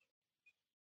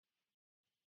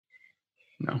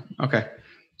 No. Okay.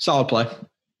 Solid play.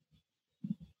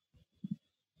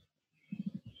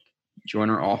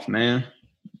 Joyner off man.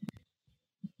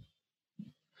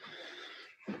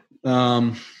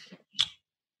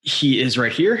 He is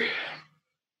right here.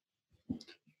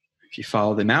 If you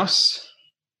follow the mouse,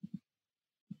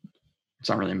 it's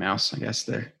not really a mouse, I guess,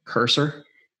 the cursor.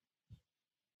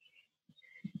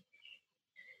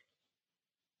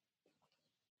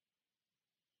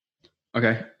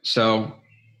 Okay, so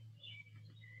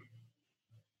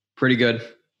pretty good.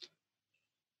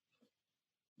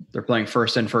 They're playing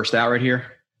first in, first out right here.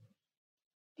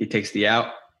 He takes the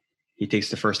out. He takes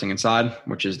the first thing inside,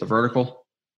 which is the vertical.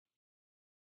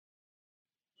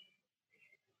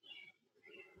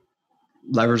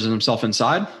 Leverages himself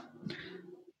inside,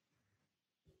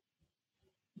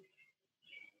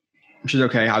 which is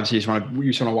okay. Obviously, you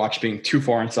just want to watch being too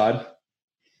far inside,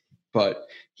 but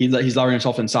he's levering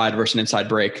himself inside versus an inside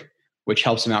break, which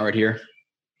helps him out right here.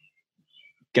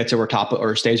 Gets over top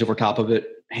or stays over top of it,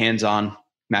 hands on,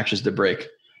 matches the break.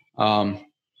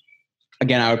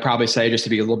 Again, I would probably say, just to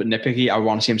be a little bit nitpicky, I would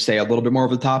want to see him stay a little bit more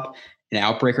over the top. An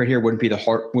outbreak right here wouldn't be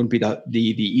the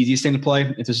easiest thing to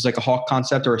play. If this is like a hawk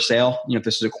concept or a sail, if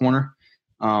this is a corner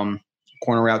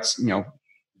routes,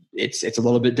 it's a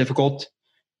little bit difficult,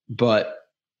 but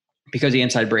because the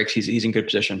inside breaks, he's in good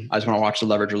position. I just want to watch the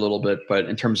leverage a little bit, but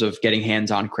in terms of getting hands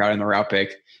on, crowding the route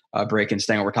break and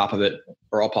staying over top of it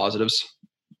are all positives.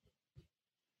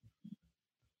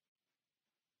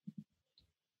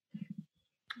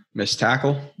 Missed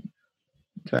tackle.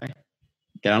 Okay.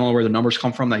 Again, I don't know where the numbers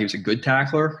come from that he was a good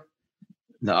tackler.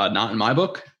 Not in my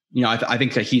book. I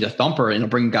think that he's a thumper and he'll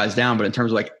bring guys down, but in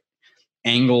terms of like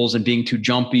angles and being too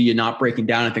jumpy and not breaking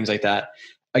down and things like that,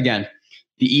 again,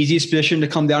 the easiest position to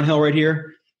come downhill right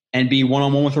here and be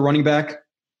one-on-one with a running back.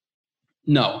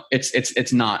 No,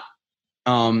 it's not.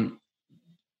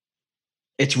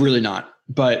 It's really not.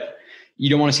 But you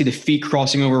don't want to see the feet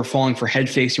crossing over, falling for head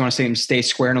fakes. You want to see him stay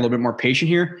square and a little bit more patient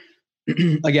here.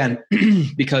 Again,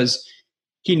 because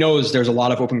he knows there's a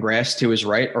lot of open grass to his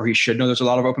right, or he should know there's a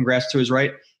lot of open grass to his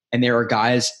right. And there are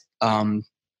guys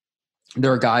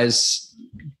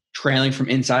trailing from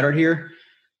inside right here.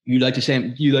 You'd like to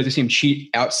see him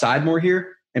cheat outside more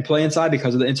here and play inside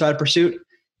because of the inside pursuit.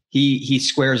 He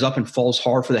squares up and falls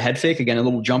hard for the head fake. Again, a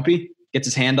little jumpy, gets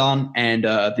his hand on, and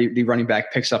the running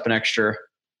back picks up an extra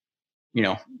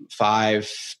 5-10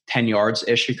 yards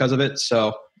ish because of it.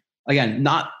 So again,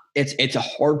 it's a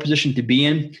hard position to be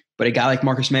in, but a guy like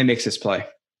Marcus Maye makes this play.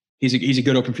 He's a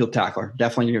good open field tackler.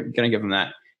 Definitely going to give him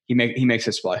that. He makes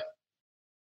this play.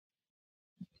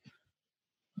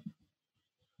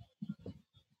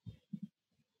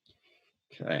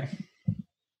 Okay.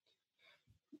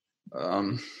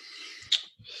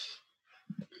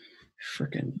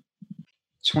 Freaking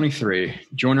 23.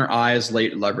 Joiner eyes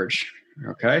late leverage.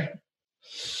 Okay.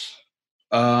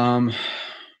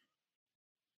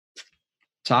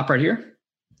 Top right here,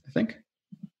 I think.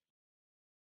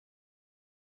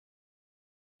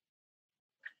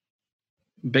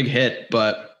 Big hit,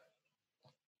 but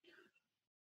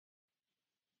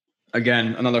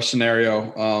again, another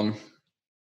scenario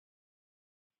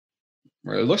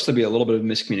where it looks to be a little bit of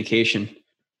miscommunication.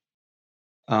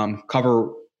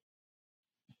 Cover.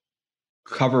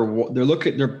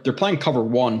 They're playing cover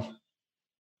one.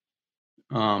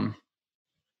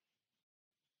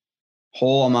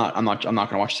 Hole. I'm not going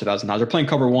to watch 2000. They're playing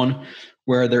cover one,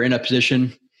 where they're in a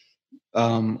position,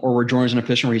 or where Jordan's in a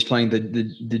position where he's playing the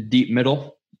deep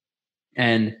middle,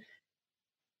 and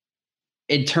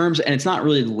it's not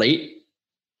really late.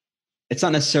 It's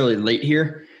not necessarily late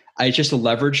here. It's just a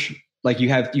leverage. Like you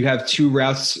have two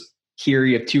routes here.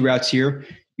 You have two routes here.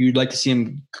 You'd like to see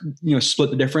him, split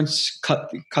the difference,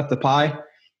 cut the pie,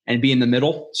 and be in the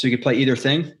middle, so you could play either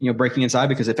thing, breaking inside,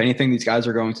 because if anything, these guys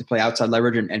are going to play outside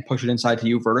leverage and push it inside to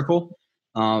you vertical,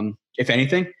 if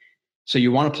anything. So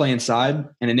you want to play inside,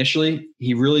 and initially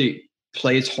he really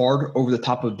plays hard over the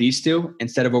top of these two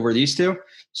instead of over these two.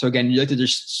 So again, you like to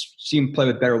just see him play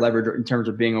with better leverage in terms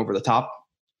of being over the top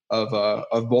of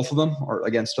both of them, or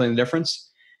again, splitting the difference.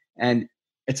 And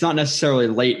it's not necessarily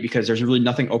late because there's really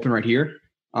nothing open right here.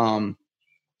 Now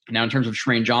in terms of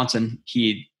Tremaine Johnson,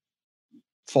 he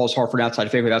falls hard for an outside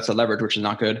fake with outside leverage, which is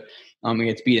not good. He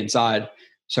gets beat inside.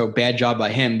 So bad job by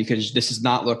him, because this does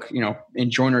not look,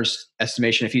 in Joiner's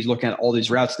estimation, if he's looking at all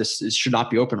these routes, this should not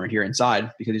be open right here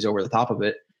inside because he's over the top of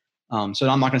it. So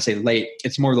I'm not going to say late.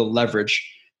 It's more the leverage,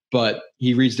 but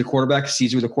he reads the quarterback,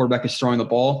 sees where the quarterback is throwing the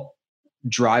ball,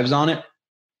 drives on it,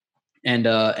 and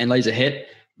lays a hit.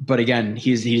 But again,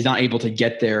 he's not able to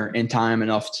get there in time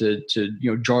enough to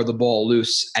jar the ball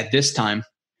loose at this time,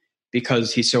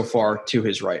 because he's so far to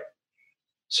his right.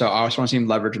 So I just want to see him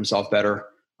leverage himself better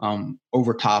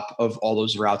over top of all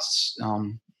those routes.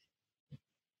 Put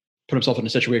himself in a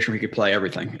situation where he could play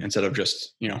everything instead of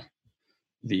just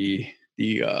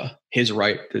his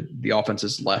right, the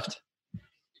offense's left.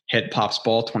 Hit pops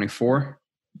ball 24.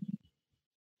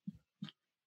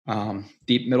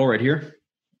 Deep middle right here.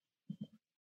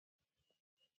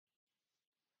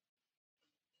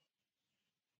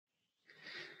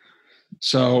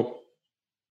 So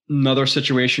Another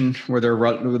situation where they're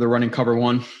running cover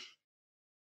one.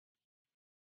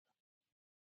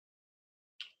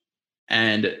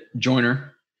 And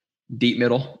Joyner, deep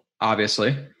middle,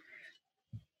 obviously.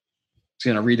 He's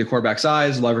going to read the quarterback's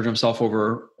eyes, leverage himself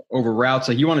over routes.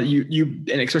 Like and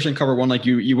especially in cover one, like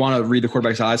you want to read the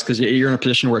quarterback's eyes because you're in a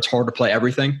position where it's hard to play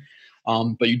everything.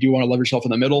 But you do want to leverage yourself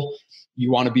in the middle.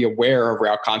 You want to be aware of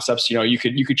route concepts. You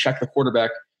could check the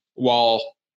quarterback while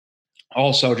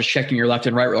also just checking your left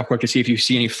and right real quick to see if you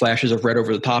see any flashes of red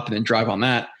over the top and then drive on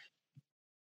that.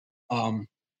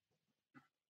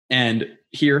 And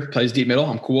here plays deep middle.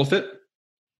 I'm cool with it.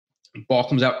 Ball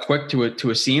comes out quick to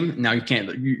a seam. Now you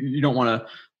don't want to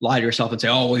lie to yourself and say,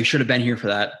 oh, well, he should have been here for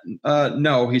that.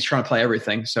 No, he's trying to play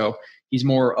everything. So he's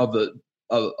more of a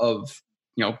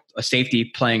safety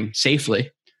playing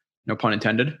safely, no pun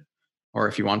intended. Or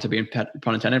if you want to be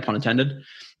pun intended.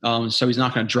 So he's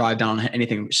not going to drive down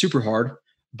anything super hard,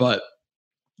 but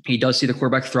he does see the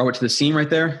quarterback throw it to the seam right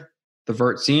there, the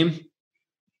vert seam.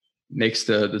 Makes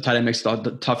the tight end makes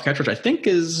the tough catch, which I think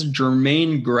is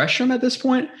Jermaine Gresham at this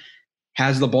point.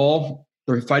 Has the ball,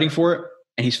 they're fighting for it,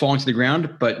 and he's falling to the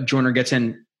ground, but Joyner gets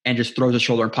in and just throws his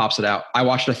shoulder and pops it out. I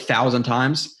watched it 1,000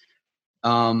 times.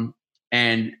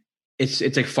 And it's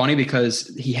like funny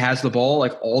because he has the ball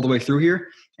like all the way through here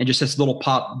and just this little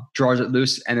pop draws it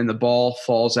loose, and then the ball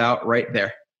falls out right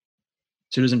there.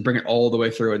 So he doesn't bring it all the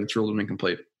way through, and it's ruled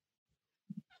incomplete.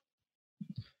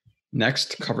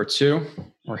 Next, cover two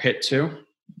or hit two.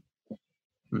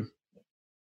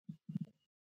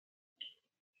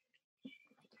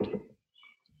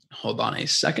 Hold on a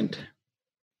second.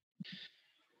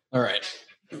 All right.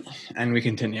 And we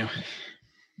continue.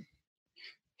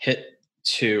 Hit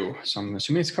two. So I'm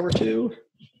assuming it's cover two.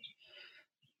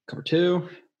 Cover two.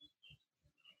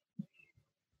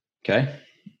 Okay.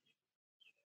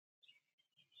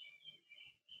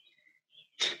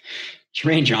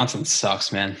 Jermaine Johnson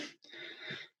sucks, man.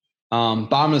 Bottom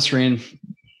of the screen,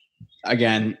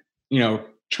 again,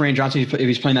 Jermaine Johnson, if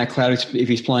he's playing that cloud, if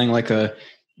he's playing like a,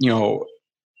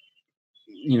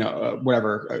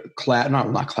 whatever, cloud,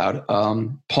 not cloud,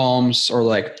 palms or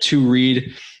like two read,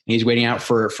 and he's waiting out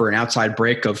for an outside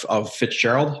break of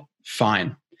Fitzgerald,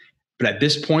 fine. But at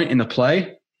this point in the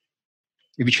play,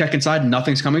 if you check inside,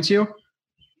 nothing's coming to you.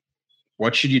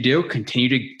 What should you do?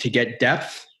 Continue to get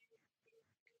depth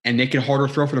and make it harder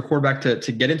throw for the quarterback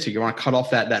to get into. You want to cut off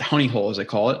that honey hole, as they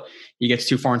call it. He gets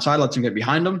too far inside, lets him get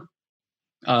behind him.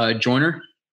 Joyner,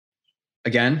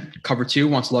 again, cover two,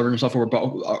 wants to leverage himself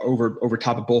over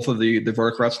top of both of the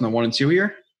vertical routes in the 1 and 2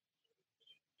 here,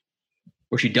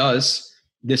 which he does.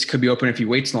 This could be open if he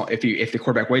waits long, if the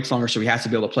quarterback waits longer, so he has to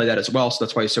be able to play that as well. So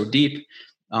that's why he's so deep.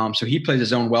 So he plays his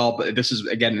zone well, but this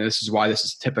is why this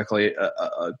is typically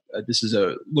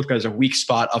looked at as a weak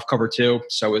spot of cover two.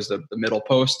 So is the middle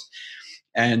post,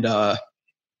 and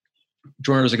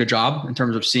Joyner does a good job in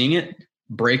terms of seeing it,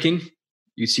 breaking.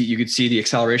 You could see the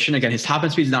acceleration. Again, his top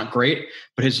end speed is not great,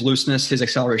 but his looseness, his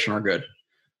acceleration are good.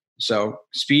 So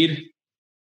speed,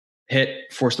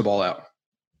 hit, force the ball out.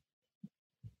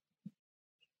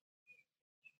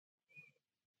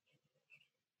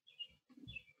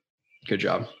 Good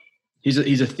job. He's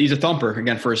a thumper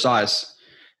again for his size,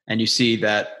 and you see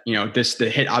that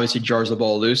the hit obviously jars the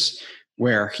ball loose,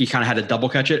 where he kind of had to double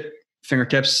catch it,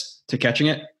 fingertips to catching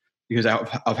it because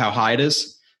of how high it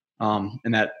is,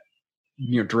 and that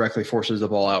directly forces the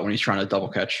ball out when he's trying to double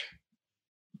catch.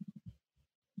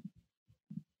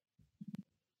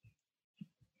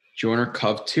 Joyner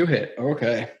cov two hit.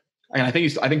 Okay, and I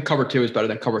think cover two is better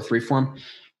than cover three for him.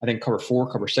 I think cover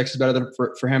four, cover six is better than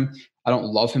for him. I don't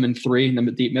love him in three in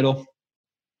the deep middle.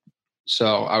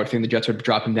 So I would think the Jets would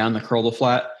drop him down the curl the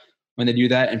flat when they do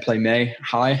that and play May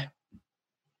high.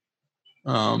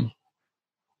 But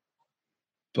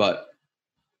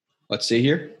let's see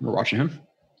here. We're watching him.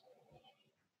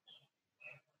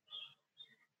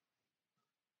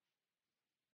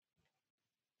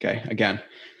 Okay, again,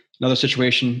 another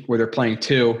situation where they're playing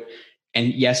two,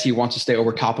 and yes, he wants to stay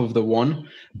over top of the one,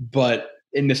 but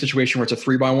in this situation where it's a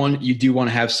 3-by-1, you do want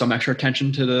to have some extra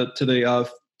attention to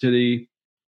the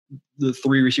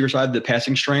three receiver side, the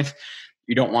passing strength.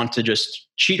 You don't want to just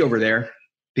cheat over there,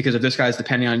 because if this guy's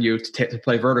depending on you to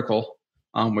play vertical,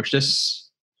 which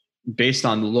this, based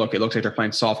on the look, it looks like they're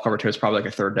playing soft cover two. It's probably like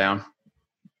a third down.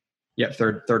 Yep,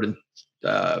 third and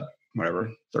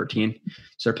 13.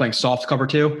 So they're playing soft cover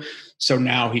two. So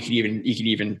now he could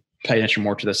even pay attention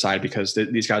more to the side, because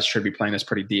these guys should be playing this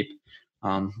pretty deep.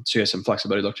 So he has some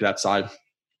flexibility to look to that side.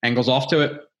 Angles off to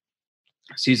it,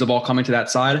 sees the ball coming to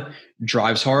that side,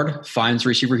 drives hard, finds the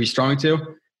receiver he's throwing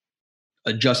to,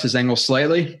 adjusts his angle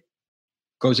slightly,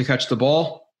 goes to catch the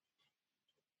ball,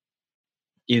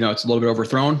 it's a little bit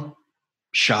overthrown.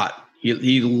 Shot.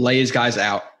 He lays guys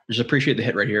out. Just appreciate the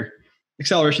hit right here.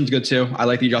 Acceleration's good too. I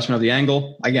like the adjustment of the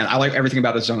angle. Again, I like everything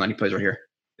about the zone that he plays right here.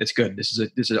 It's good.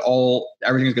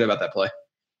 Everything's good about that play.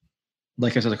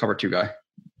 Like I said, a cover 2 guy.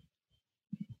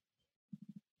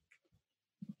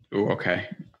 Ooh, okay.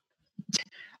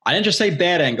 I didn't just say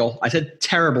bad angle. I said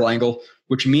terrible angle,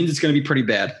 which means it's going to be pretty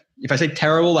bad. If I say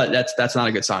terrible, that's not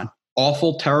a good sign.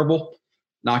 Awful, terrible,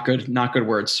 not good. Not good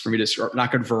words for me to describe.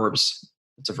 Not good verbs.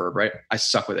 It's a verb, right? I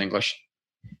suck with English.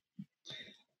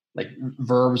 Like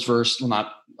verbs versus, well,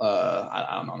 not.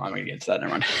 I don't know. I'm not going to get into that.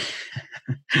 Never mind.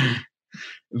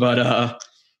 But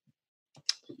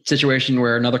situation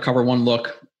where another cover 1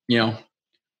 look,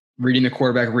 reading the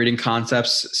quarterback, reading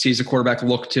concepts, sees the quarterback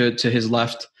look to his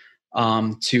left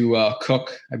to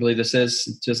Cook, I believe this is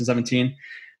 2017,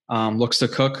 looks to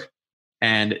Cook,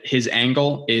 and his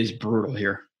angle is brutal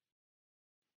here.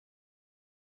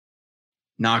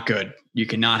 Not good. You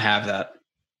cannot have that.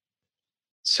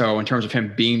 So in terms of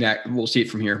him being that, we'll see it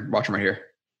from here. Watch him right here.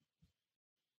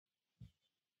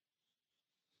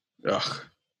 Ugh.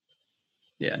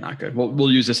 Yeah, not good.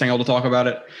 We'll use this angle to talk about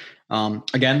it.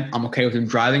 Again, I'm okay with him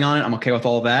driving on it. I'm okay with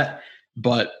all of that.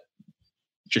 But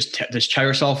just tell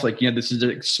yourself, this is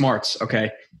the smarts,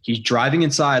 okay? He's driving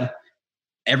inside.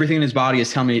 Everything in his body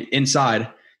is telling me inside.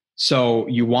 So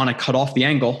you want to cut off the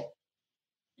angle,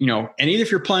 and even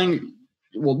if you're playing,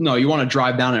 well, no, you want to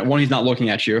drive down it. One, he's not looking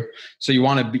at you. So you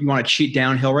want to cheat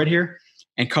downhill right here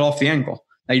and cut off the angle.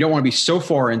 Now, you don't want to be so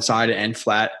far inside and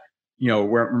flat,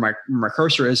 where my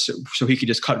cursor is, so he could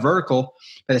just cut vertical.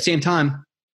 But at the same time,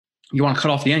 you want to cut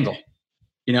off the angle,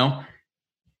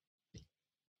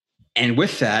 And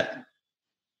with that,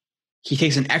 he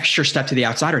takes an extra step to the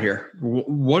outside right here.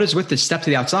 What is with this step to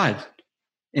the outside?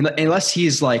 Unless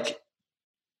he's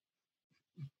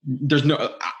there's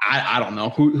no, I don't know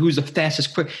who's the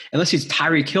fastest quick. Unless he's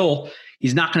Tyreek Hill,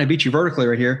 he's not going to beat you vertically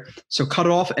right here. So cut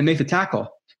it off and make the tackle.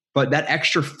 But that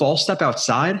extra false step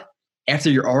outside,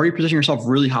 after you're already positioning yourself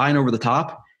really high and over the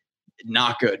top,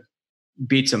 not good.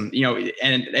 Beats him,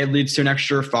 and it leads to an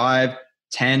extra 5,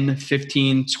 10,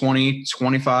 15, 20,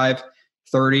 25,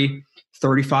 30,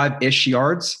 35-ish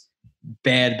yards.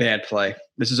 Bad play.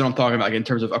 This is what I'm talking about in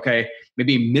terms of, okay,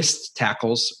 maybe missed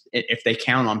tackles if they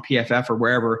count on PFF or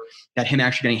wherever, that him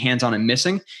actually getting hands on and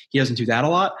missing. He doesn't do that a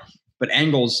lot, but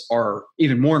angles are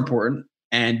even more important,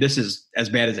 and this is as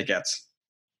bad as it gets.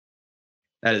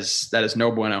 That is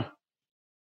no bueno.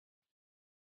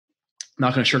 I'm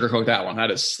not going to sugarcoat that one.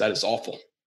 That is awful.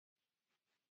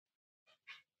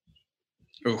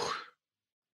 Ooh.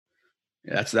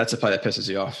 Yeah, that's a play that pisses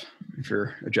you off. If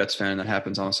you're a Jets fan, that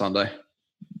happens on a Sunday,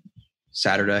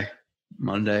 Saturday,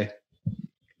 Monday.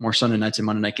 More Sunday nights and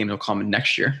Monday night games will come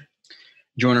next year.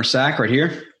 Joyner sack right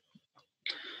here.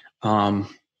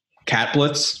 Cat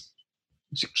blitz,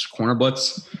 corner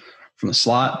blitz from the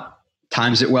slot.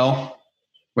 Times it well,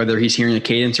 whether he's hearing the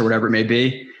cadence or whatever it may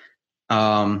be.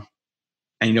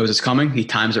 And he knows it's coming. He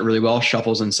times it really well,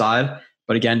 shuffles inside.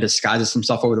 But again, disguises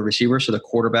himself over the receiver. So the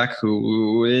quarterback,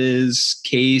 who is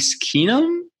Case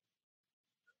Keenum,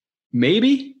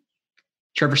 maybe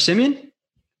Trevor Siemian.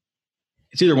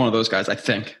 It's either one of those guys, I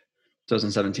think.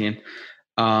 2017.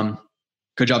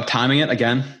 Good job timing it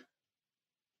again.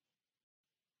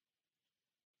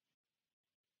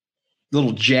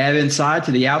 Little jab inside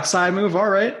to the outside move. All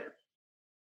right.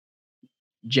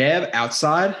 Jab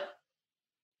outside.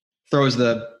 Throws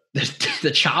the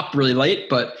chop really late,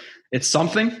 but it's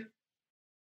something.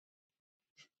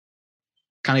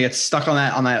 Kind of gets stuck on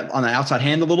the outside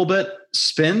hand a little bit.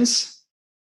 Spins.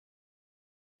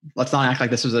 Let's not act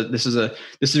like this would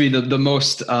be the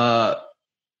most not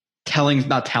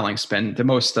telling spin. The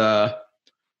most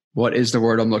what is the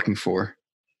word I'm looking for?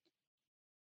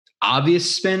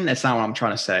 Obvious spin. That's not what I'm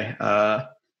trying to say.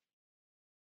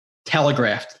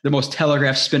 Telegraphed. The most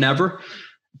telegraphed spin ever.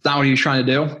 It's not what he was trying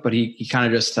to do, but he kind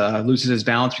of just loses his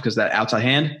balance because of that outside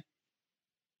hand.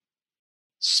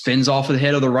 Spins off of the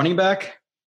head of the running back.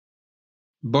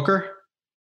 Booker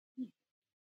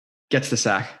gets the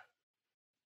sack.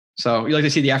 So you like to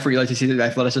see the effort. You like to see the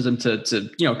athleticism to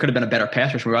could have been a better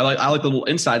pass rush move. I like the little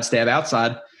inside stab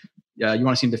outside. You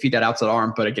want to see him defeat that outside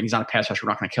arm, but again, he's not a pass rush. We're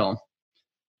not going to kill him.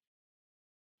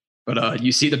 But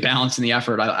you see the balance and the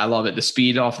effort. I love it. The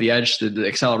speed off the edge, the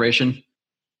acceleration.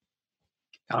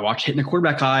 Gotta watch hitting the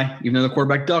quarterback high, even though the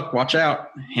quarterback ducked. Watch out.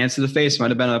 Hands to the face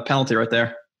might have been a penalty right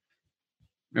there.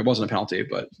 It wasn't a penalty,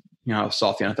 but you know how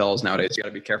soft the NFL is nowadays. You got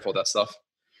to be careful with that stuff.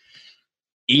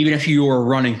 Even if you are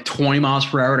running 20 miles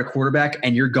per hour at a quarterback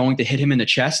and you're going to hit him in the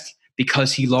chest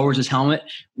because he lowers his helmet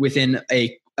within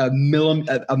a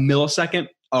millisecond,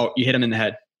 oh, you hit him in the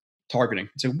head. targeting.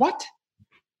 It's like, what?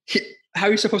 How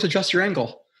are you supposed to adjust your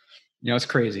angle? It's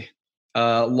crazy.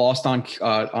 Lost on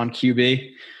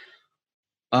QB.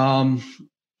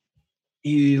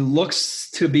 He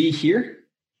looks to be here.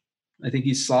 I think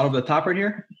he's slotted over the top right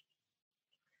here.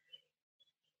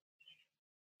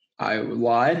 I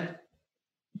lied.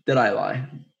 Did I lie?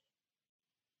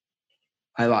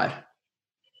 I lied.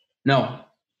 No.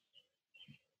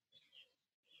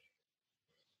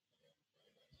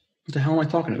 What the hell am I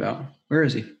talking about? Where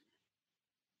is he?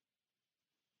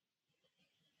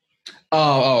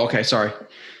 Oh, okay. Sorry.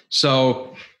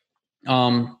 So,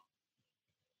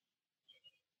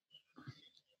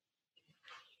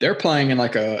 they're playing in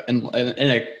like in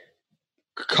a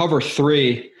cover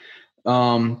 3,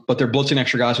 but they're blitzing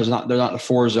extra guys. So they're not in the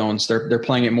 4 zones. They're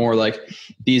playing it more like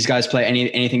these guys play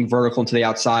anything vertical into the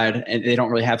outside, and they don't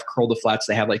really have curl to flats.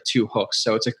 They have like 2 hooks.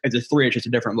 So it's a 3. It's just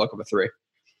a different look of a 3.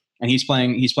 And he's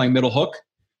playing middle hook.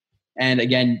 And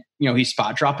again, he's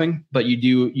spot dropping, but you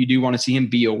do want to see him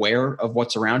be aware of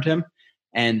what's around him.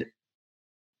 And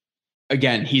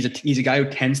again, he's a guy who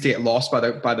tends to get lost by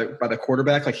the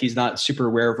quarterback. Like, he's not super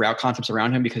aware of route concepts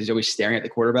around him because he's always staring at the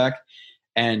quarterback.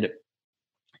 And the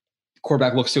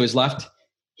quarterback looks to his left,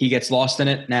 he gets lost in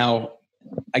it. Now,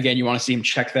 again, you want to see him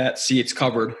check that, see it's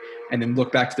covered, and then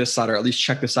look back to this side, or at least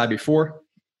check this side before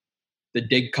the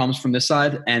dig comes from this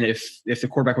side. And if the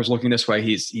quarterback was looking this way,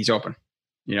 he's open,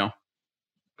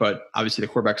 But obviously the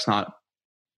quarterback's not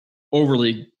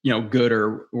overly, good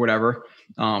or whatever.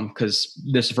 Because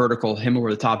this vertical, him over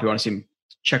the top, you want to see him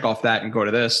check off that and go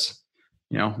to this,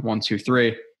 1, 2,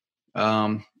 3.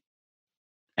 And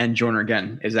Joyner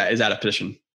again is out of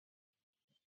position.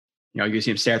 You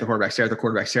see him stare at the quarterback, stare at the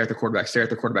quarterback, stare at the quarterback, stare at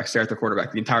the quarterback, stare at the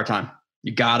quarterback the entire time.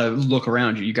 You got to look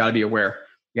around you. You got to be aware.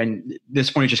 Again, at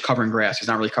this point, he's just covering grass. He's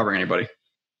not really covering anybody.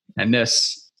 And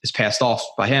this is passed off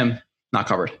by him, not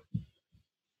covered.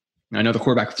 I know the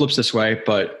quarterback flips this way,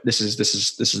 but this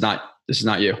is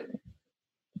not you.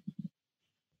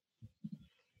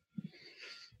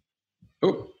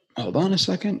 Oh, hold on a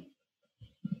second.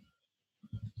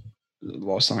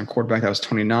 Lost on quarterback. That was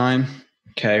 29.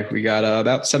 Okay, we got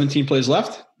about 17 plays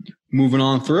left. Moving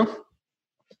on through.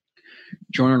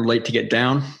 Joyner late to get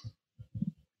down.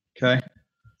 Okay.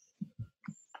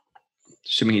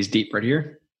 Assuming he's deep right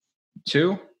here.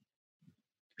 2.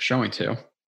 Showing 2.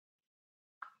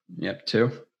 Yep,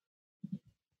 2.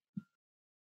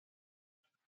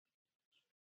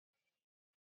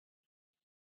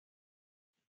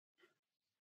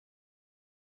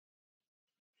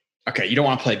 Okay, you don't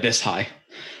want to play this high.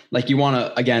 Like, you want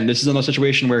to, again, this is another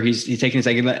situation where he's taking his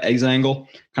exit angle,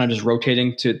 kind of just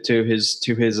rotating to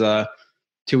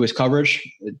his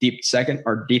coverage, deep second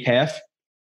or deep half.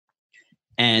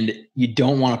 And you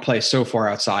don't want to play so far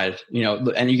outside,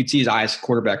 and you can see his eyes,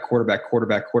 quarterback.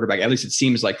 At least it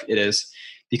seems like it is,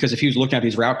 because if he was looking at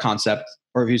his route concept,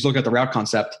 or if he was looking at the route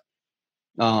concept,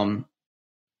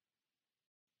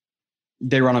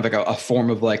 they run like a form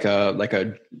of like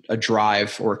a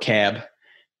drive or a cab.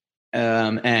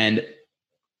 And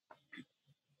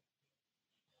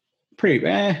pretty,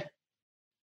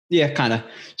 yeah, kind of.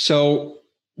 So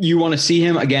you want to see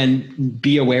him again,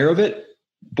 be aware of it.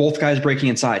 Both guys breaking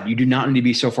inside. You do not need to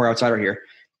be so far outside right here.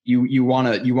 You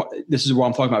want. This is what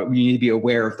I'm talking about. You need to be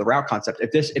aware of the route concept.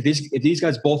 If these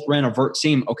guys both ran a vert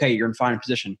seam, okay, you're in fine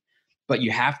position. But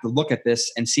you have to look at this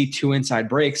and see 2 inside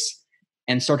breaks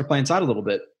and start to play inside a little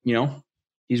bit.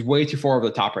 He's way too far over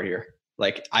the top right here.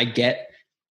 Like, I get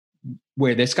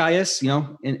where this guy is,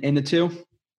 in the 2.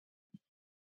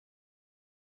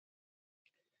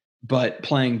 But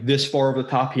playing this far over the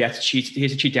top, he has to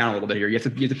cheat down a little bit here. You have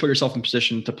to put yourself in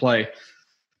position to play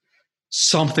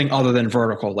something other than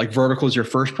vertical. Like, vertical is your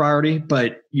first priority,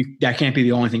 but that can't be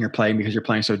the only thing you're playing because you're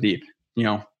playing so deep.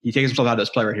 He takes himself out of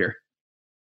this play right here.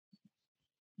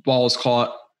 Ball is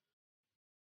caught,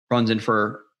 runs in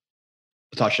for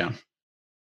a touchdown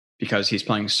because he's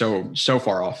playing so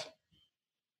far off.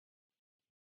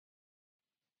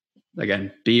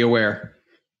 Again, be aware.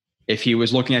 If he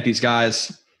was looking at these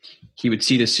guys, he would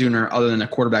see this sooner, other than the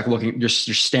quarterback looking, just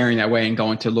staring that way and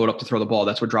going to load up to throw the ball.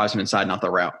 That's what drives him inside, not the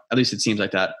route. At least it seems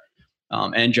like that.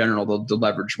 And in general, the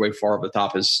leverage way far over the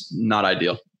top is not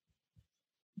ideal.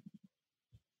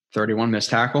 31 missed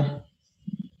tackle.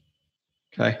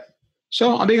 Okay.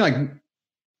 So I'm being like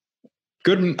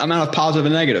good amount of positive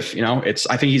and negative.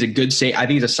 I think he's a good I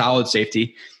think he's a solid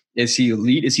safety. Is he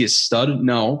elite? Is he a stud?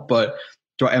 No. But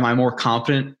am I more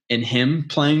confident in him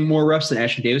playing more reps than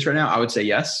Ashton Davis right now? I would say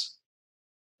yes.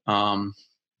 But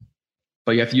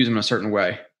you have to use him in a certain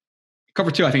way. Cover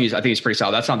 2, I think he's pretty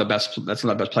solid. That's not the best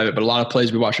play, but a lot of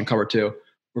plays we watch in cover 2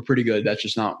 were pretty good. That's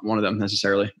just not one of them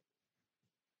necessarily.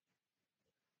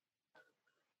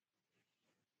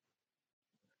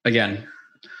 again,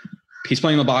 he's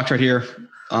playing the box right here.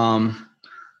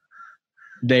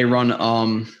 They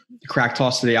run crack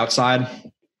toss to the outside.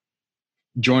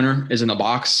 Joyner is in the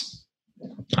box,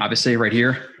 obviously right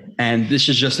here. And this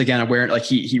is just, again, aware, like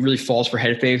he really falls for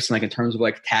head fakes, and like in terms of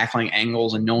like tackling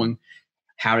angles and knowing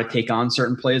how to take on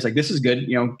certain plays. Like this is good,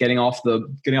 getting off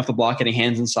the block, getting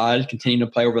hands inside, continuing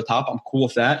to play over the top. I'm cool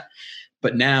with that.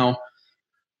 But now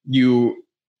you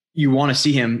want to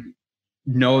see him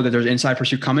know that there's inside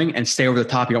pursuit coming and stay over the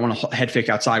top. You don't want to head fake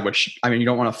outside, you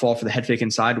don't want to fall for the head fake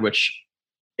inside, which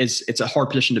it's a hard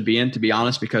position to be in, to be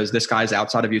honest, because this guy's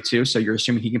outside of you too. So you're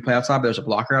assuming he can play outside, but there's a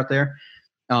blocker out there.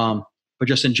 But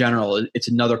just in general, it's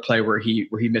another play where he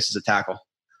misses a tackle.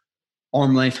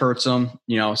 Arm length hurts him,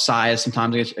 size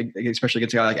sometimes, especially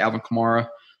against a guy like Alvin Kamara.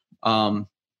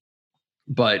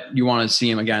 But you want to see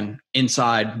him again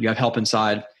inside. You have help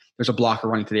inside. There's a blocker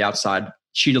running to the outside.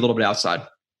 Cheat a little bit outside.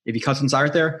 If he cuts inside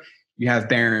right there, you have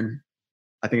Barron.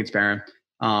 I think it's Barron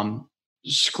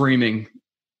screaming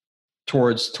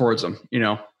towards him.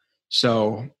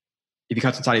 So if he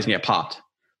cuts inside, he's gonna get popped.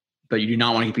 But you do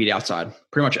not want to get beat outside,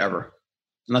 pretty much ever,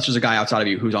 unless there's a guy outside of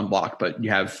you who's unblocked. But you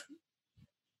have,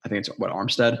 I think it's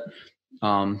Armstead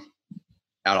out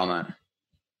on that.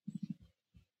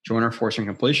 Joyner forcing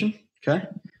completion. Okay.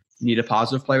 Need a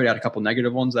positive play. We had a couple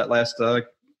negative ones that last 5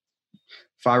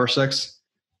 or 6.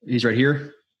 He's right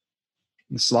here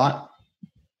in the slot.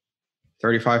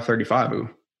 35-35. Ooh.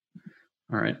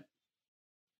 All right.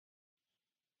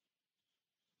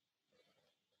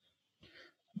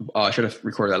 I should have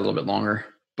recorded that a little bit longer.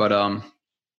 But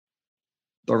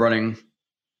they're running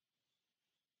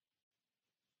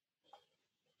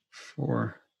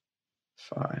 4,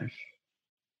 5,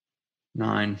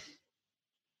 9.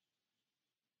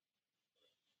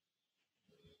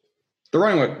 They're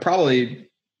running what probably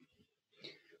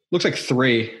looks like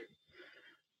 3.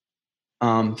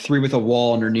 3 with a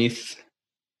wall underneath.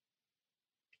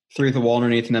 3 with a wall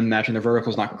underneath, and then matching the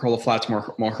verticals, not curl the flats, more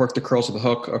hook the curls with the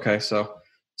hook. Okay, so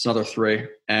it's another 3.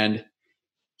 And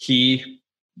he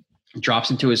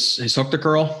drops into his hook to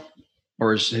curl,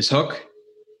 or his hook,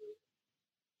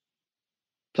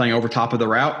 playing over top of the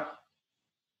route,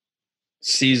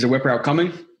 sees the whip route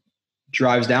coming,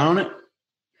 drives down on it,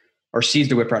 or sees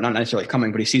the whip route, not necessarily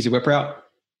coming, but he sees the whip route,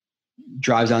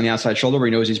 drives down the outside shoulder where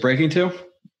he knows he's breaking to.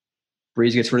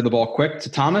 Breeze gets rid of the ball quick to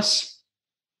Thomas.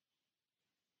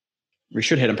 We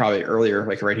should hit him probably earlier,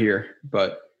 like right here,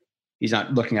 but he's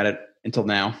not looking at it until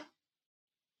now.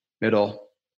 Middle,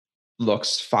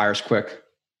 looks, fires quick.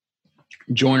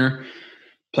 Joyner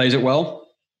plays it well.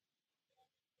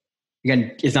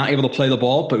 Again, is not able to play the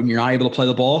ball, but when you're not able to play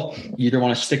the ball, you either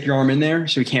want to stick your arm in there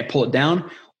so you can't pull it down,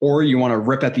 or you want to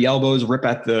rip at the elbows, rip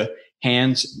at the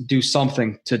hands, do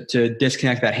something to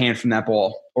disconnect that hand from that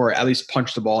ball, or at least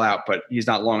punch the ball out, but he's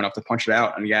not long enough to punch it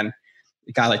out. And again,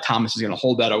 a guy like Thomas is going to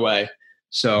hold that away.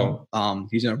 So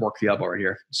he's going to work the elbow right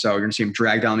here. So you're going to see him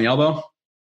drag down the elbow.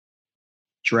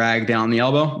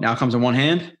 Now comes in one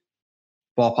hand.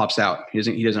 Ball pops out.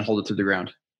 He doesn't hold it to the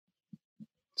ground.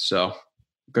 So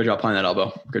good job playing that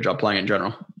elbow. Good job playing in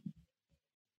general.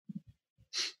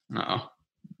 Uh-oh.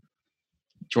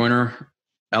 Joyner,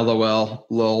 LOL,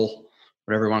 LOL,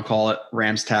 whatever you want to call it,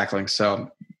 Rams tackling. So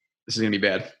this is going to be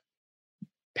bad.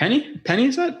 Penny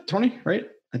is that? 20, right?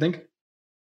 I think.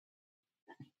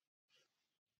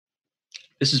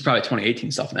 This is probably 2018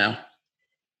 stuff now.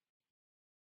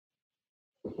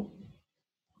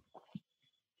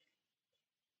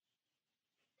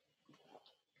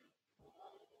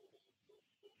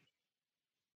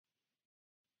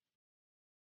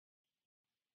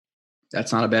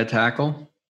 That's not a bad tackle.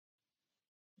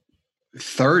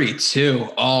 32.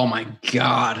 Oh my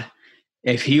God.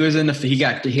 If he was in he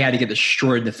had to get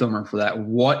destroyed in the film room for that.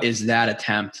 What is that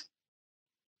attempt?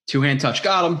 2-hand touch.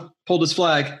 Got him. Pulled his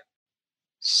flag.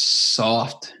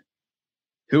 Soft.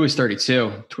 Who is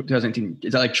 32? 2018.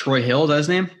 Is that like Troy Hill? Is that his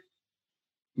name?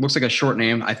 Looks like a short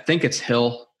name. I think it's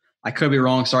Hill. I could be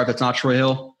wrong. Sorry if it's not Troy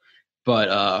Hill.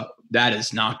 But that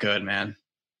is not good, man.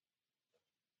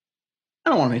 I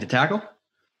don't want to make the tackle.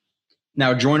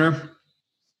 Now Joyner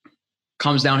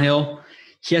comes downhill.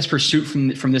 He has pursuit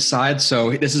from this side,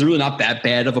 so this is really not that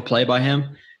bad of a play by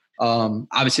him.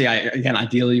 Obviously,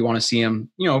 ideally you want to see him,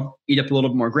 eat up a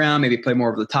little bit more ground, maybe play more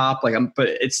over the top. But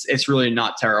it's really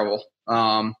not terrible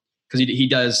because he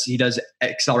does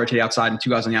accelerate to the outside, and 2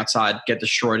 guys on the outside get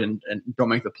destroyed and don't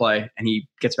make the play, and he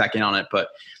gets back in on it. But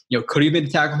could he have made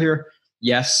the tackle here?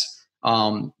 Yes,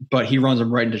 but he runs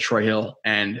him right into Troy Hill,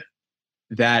 and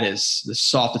that is the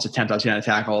softest attempt I've seen on a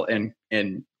tackle in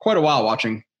quite a while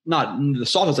watching. Not the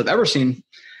softest I've ever seen,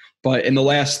 but in the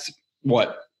last,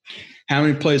 How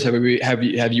many plays have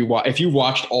you watched? If you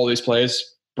watched all these plays,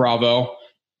 bravo.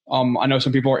 I know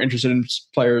some people are interested in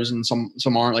players and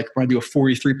some aren't. Like, we're going to do a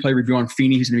 43 play review on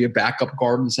Feeney. He's going to be a backup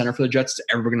guard in the center for the Jets. Is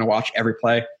everyone going to watch every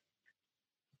play?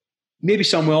 Maybe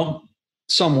some will,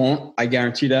 some won't. I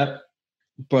guarantee that.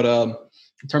 But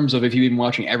in terms of if you've been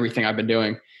watching everything I've been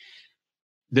doing,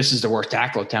 this is the worst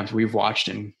tackle attempt we've watched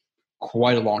in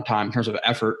quite a long time in terms of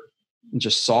effort and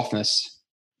just softness.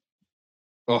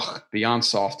 Ugh, beyond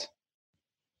soft.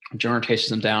 Joyner chases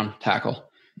him down, tackle.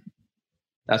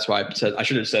 That's why I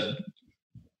should have said,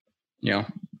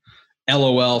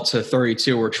 LOL to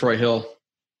 32 or Troy Hill.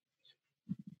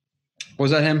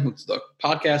 Was that him? It's the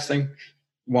podcasting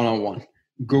 101.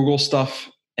 Google stuff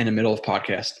in the middle of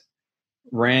podcast.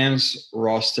 Rams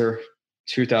roster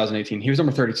 2018. He was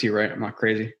number 32, right? I'm not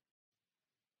crazy.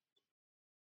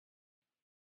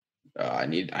 I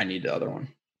need the other one.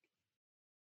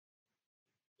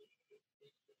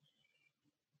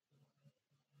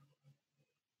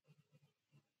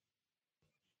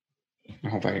 I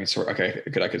hope I can sort. Okay,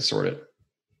 good. I could sort it.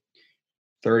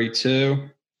 32.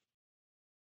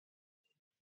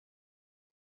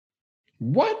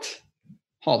 What?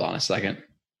 Hold on a second.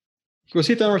 Was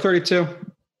he number 32?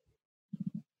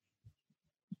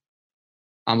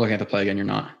 I'm looking at the play again. You're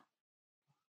not.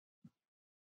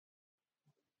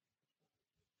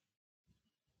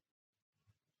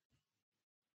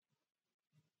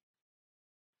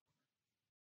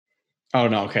 Oh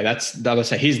no. Okay, that would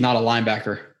say he's not a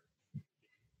linebacker.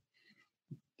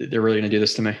 They're really going to do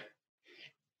this to me.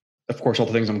 Of course, all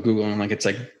the things I'm Googling, like it's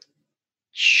like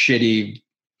shitty.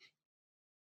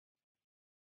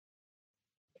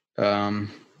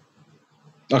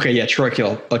 Okay, yeah, Troy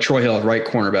Hill, right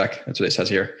cornerback. That's what it says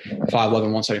here. 5'11",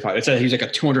 175. It says he's like a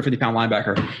 250-pound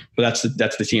linebacker, but that's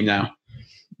the team now.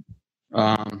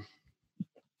 Yeah,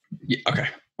 okay,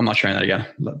 I'm not trying that again.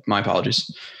 My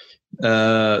apologies.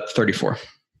 34.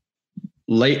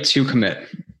 Late to commit.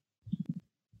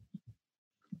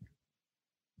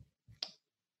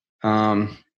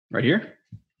 Right here,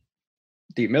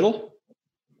 deep middle.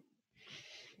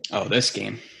 Oh, this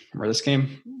game. Remember this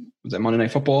game? Was that Monday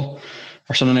Night Football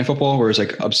or Sunday Night Football, where it's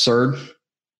like absurd?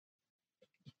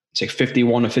 It's like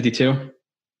 51-52.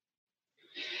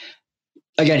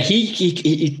 Again,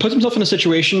 he puts himself in a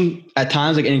situation at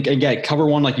times, like, and again, cover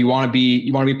one, like you want to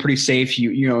be pretty safe.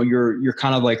 You're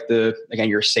kind of like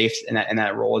you're safe in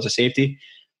that role as a safety,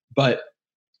 but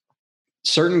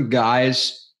certain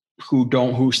guys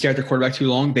who stay at their quarterback too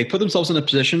long, they put themselves in a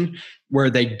position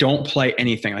where they don't play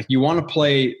anything. Like, you want to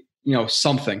play,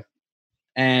 something.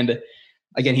 And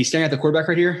again, he's staring at the quarterback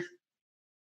right here.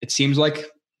 It seems like,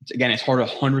 again, it's hard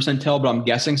to 100% tell, but I'm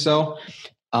guessing so.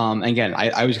 Again, I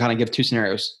always kind of give two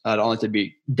scenarios. I don't like to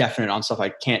be definite on stuff I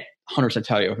can't 100%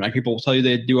 tell you. Like, people will tell you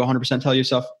they do 100% tell you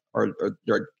stuff or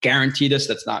guarantee this.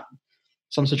 That's not,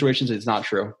 some situations it's not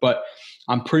true. But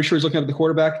I'm pretty sure he's looking at the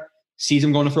quarterback, sees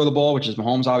him going to throw the ball, which is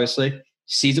Mahomes, obviously.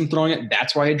 Sees him throwing it.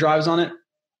 That's why he drives on it.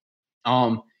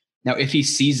 Now, if he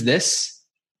sees this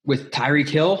with Tyreek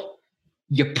Hill,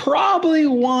 you probably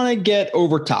want to get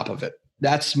over top of it.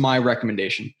 That's my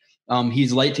recommendation.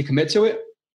 He's late to commit to it.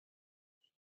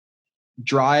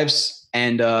 Drives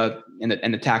and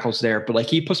the tackle's there. But, like,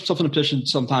 he puts himself in a position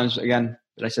sometimes, again,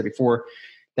 that I said before,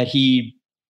 that he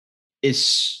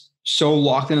is so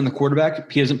locked in on the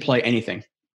quarterback, he doesn't play anything.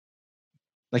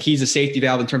 Like, he's a safety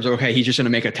valve in terms of, okay, he's just going to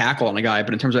make a tackle on a guy.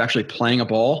 But in terms of actually playing a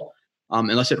ball,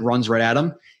 unless it runs right at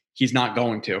him, he's not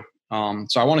going to.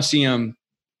 So I want to see him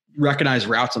recognize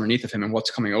routes underneath of him and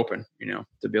what's coming open,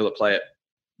 to be able to play it.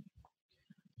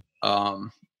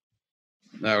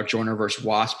 Joyner versus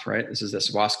Wasp, right? This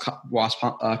is Wasp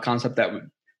concept that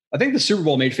I think the Super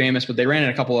Bowl made famous, but they ran it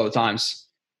a couple other times.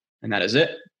 And that is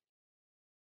it.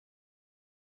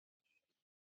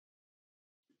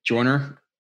 Joyner.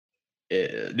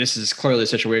 This is clearly a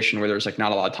situation where there's like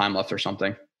not a lot of time left or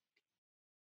something.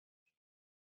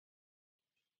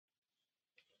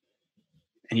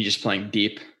 And he's just playing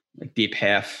deep, like deep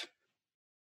half.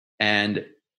 And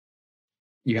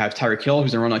you have Tyreek Hill,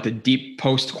 who's going to run like the deep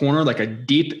post corner, like a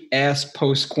deep ass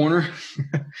post corner.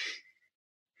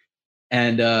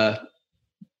 And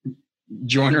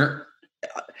Joyner,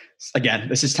 again,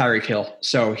 this is Tyreek Hill.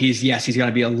 So he's going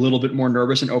to be a little bit more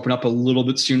nervous and open up a little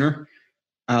bit sooner.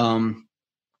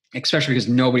 Especially because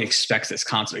nobody expects this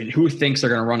concept. Who thinks they're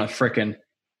going to run a frickin',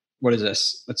 what is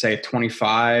this? Let's say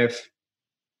 25.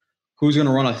 Who's going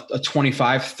to run a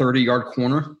 25, 30-yard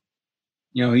corner?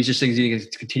 He's just thinking he's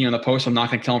going to continue on the post. I'm not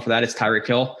going to kill him for that. It's Tyreek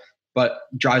Hill. But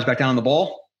drives back down on the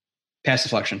ball, pass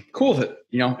deflection. Cool with it.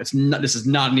 This is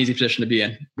not an easy position to be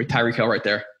in with Tyreek Hill right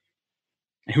there.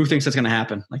 And who thinks that's going to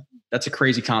happen? Like, That's a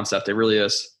crazy concept. It really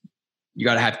is. You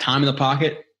got to have time in the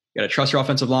pocket. You got to trust your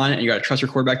offensive line, and you got to trust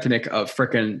your quarterback to make a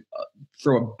freaking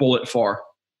throw a bullet far,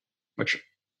 which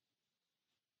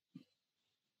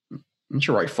I'm not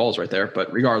sure why he falls right there,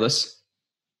 but regardless,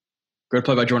 good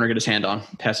play by Joyner. Get his hand on,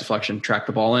 pass deflection, track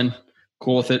the ball in,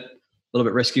 cool with it. A little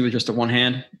bit risky with just a one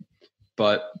hand,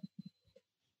 but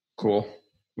cool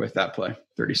with that play.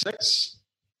 36.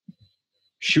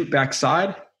 Shoot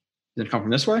backside. Didn't come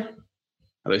from this way,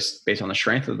 at least based on the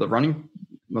strength of the running.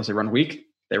 Unless they run weak.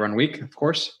 They run weak, of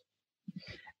course.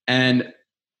 And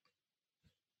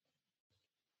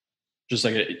just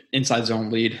like an inside zone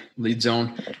lead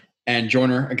zone. And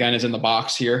Joyner, again, is in the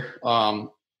box here.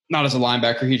 Not as a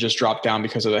linebacker. He just dropped down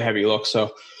because of the heavy look.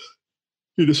 So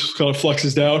he just kind of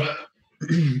flexes down.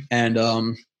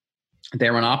 And they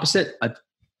run opposite.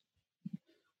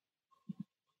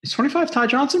 Is 25 Ty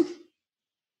Johnson?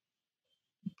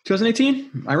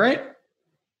 2018? Am I right?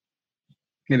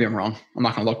 Maybe I'm wrong. I'm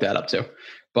not going to look that up too.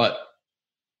 But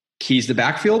keys the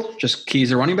backfield, just keys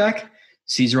the running back,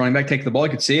 sees the running back take the ball.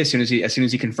 You could see as soon as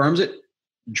he confirms it,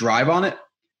 drive on it,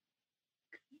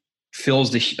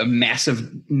 fills a massive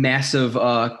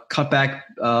cutback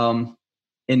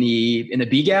in the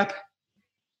B gap,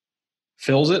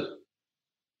 fills it,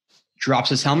 drops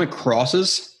his helmet,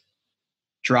 crosses,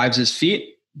 drives his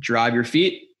feet, drive your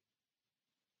feet.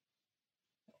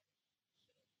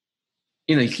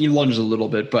 You know, he lunges a little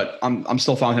bit, but I'm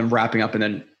still fine with him wrapping up and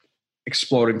then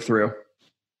exploding through.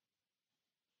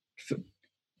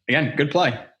 Again, good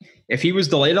play. If he was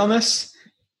delayed on this,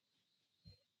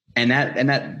 and that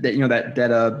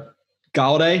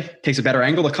Golladay takes a better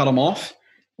angle to cut him off,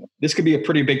 this could be a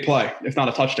pretty big play, if not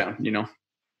a touchdown. You know,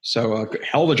 so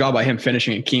hell of a job by him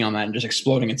finishing and keying on that and just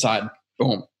exploding inside.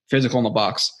 Boom, physical in the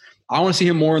box. I want to see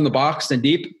him more in the box than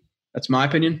deep. That's my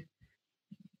opinion,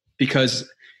 because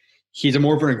he's a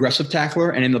more of an aggressive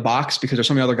tackler, and in the box, because there's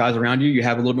so many other guys around you, you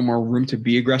have a little bit more room to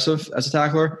be aggressive as a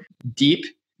tackler. Deep,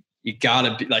 you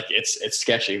gotta be like it's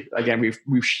sketchy. Again,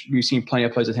 we've seen plenty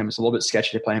of plays with him. It's a little bit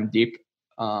sketchy to play him deep.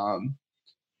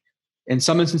 In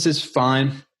some instances,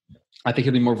 fine. I think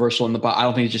he'll be more versatile in the box. I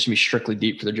don't think he's just gonna be strictly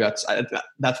deep for the Jets.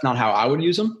 That's not how I would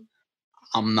use him.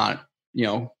 I'm not,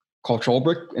 Coach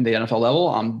Ulbrich in the NFL level.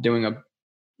 I'm doing a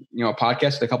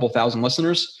podcast with a couple thousand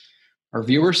listeners or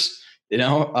viewers.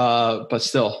 But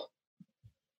still,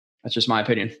 that's just my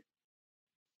opinion.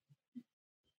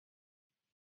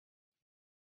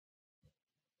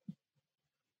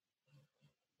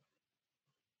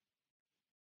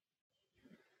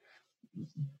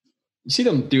 You see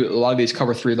them do a lot of these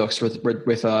cover 3 looks with where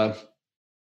it's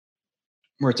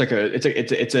like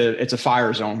it's a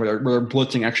fire zone where they're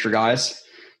blitzing extra guys.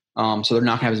 So they're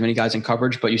not gonna have as many guys in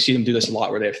coverage, but you see them do this a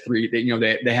lot where they have 3.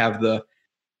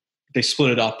 They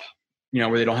split it up.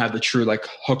 Where they don't have the true like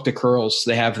hook to curls.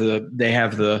 They have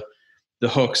the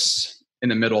hooks in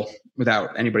the middle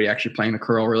without anybody actually playing the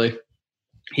curl really.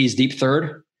 He's deep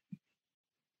third.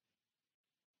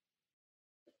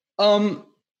 I'm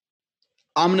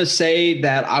going to say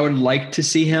that I would like to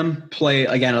see him play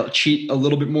again, cheat a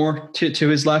little bit more to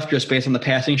his left, just based on the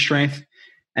passing strength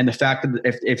and the fact that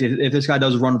if this guy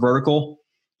does run vertical,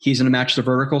 he's going to match the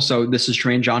vertical. So this is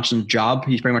Tremaine Johnson's job.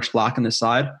 He's pretty much blocking this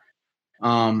side.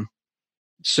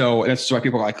 So that's why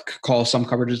people call some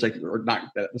coverages or not.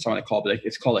 That's not what they call it, but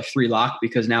it's called a 3 lock,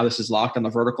 because now this is locked on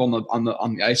the vertical on the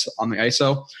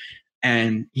ISO,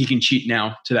 and he can cheat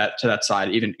now to that side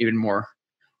even more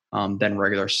than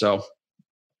regular. So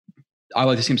I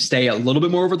like to see him stay a little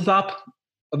bit more over the top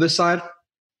of this side,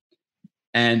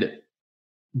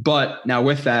 but now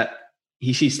with that,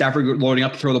 he sees Stafford loading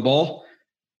up to throw the ball,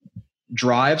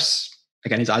 drives.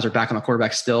 Again, his eyes are back on the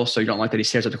quarterback still, so you don't like that he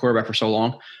stares at the quarterback for so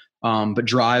long. But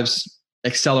drives,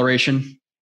 acceleration.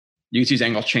 You can see his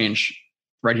angle change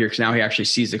right here because now he actually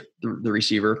sees the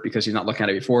receiver because he's not looking at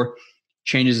it before.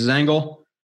 Changes his angle,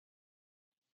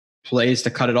 plays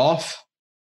to cut it off,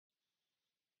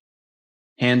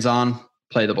 hands on,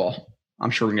 play the ball. I'm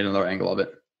sure we can get another angle of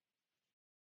it.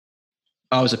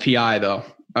 Oh, it was a PI though.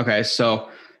 Okay, so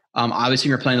obviously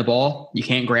you're playing the ball. You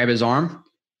can't grab his arm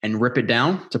and rip it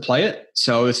down to play it.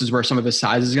 So this is where some of his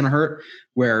size is going to hurt,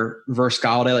 where versus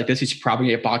Golladay like this, he's probably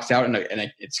going to get boxed out and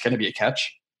it's going to be a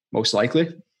catch, most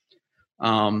likely.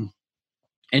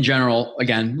 In general,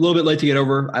 again, a little bit late to get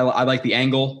over. I like the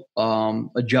angle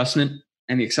adjustment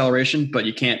and the acceleration, but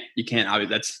you can't,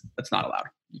 obviously that's not allowed.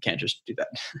 You can't just do that.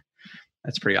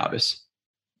 That's pretty obvious.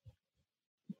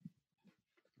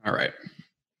 All right.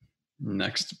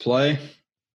 Next play,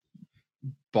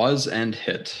 buzz and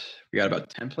hit. We got about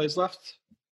 10 plays left,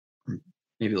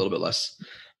 maybe a little bit less.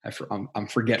 I'm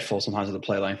forgetful sometimes of the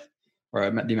play length or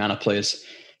the amount of plays.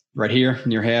 right here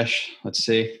near hash. Let's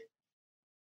see.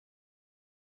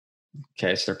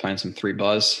 Okay, so they're playing some 3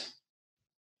 buzz.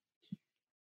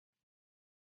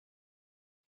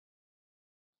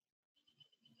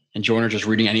 And Joyner just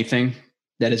reading anything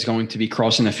that is going to be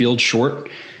crossing the field short,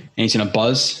 and he's going to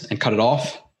buzz and cut it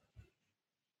off.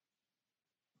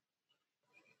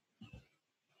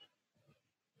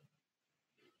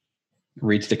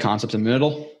 Reads the concept in the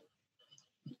middle.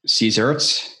 Sees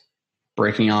Ertz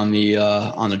breaking on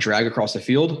the drag across the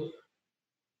field.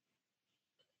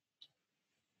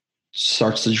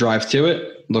 Starts to drive to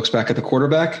it. Looks back at the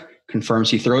quarterback.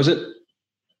 Confirms he throws it.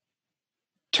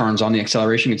 Turns on the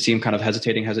acceleration. You can see him kind of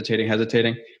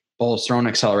hesitating. Ball is thrown,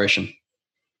 acceleration.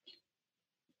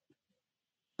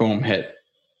 Boom, hit.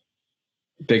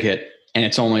 Big hit. And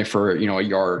it's only for, a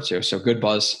yard or two. So good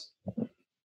buzz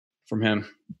from him.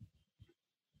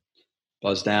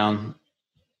 Buzz down.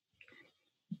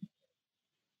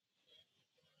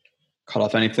 Cut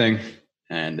off anything.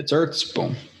 And it's Ertz.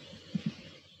 Boom.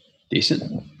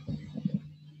 Decent.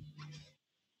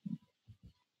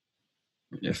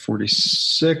 Yeah,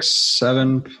 46,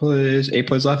 8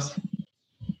 plays left.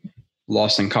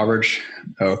 Lost in coverage.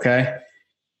 Okay.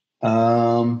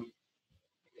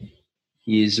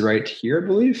 He's right here, I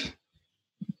believe.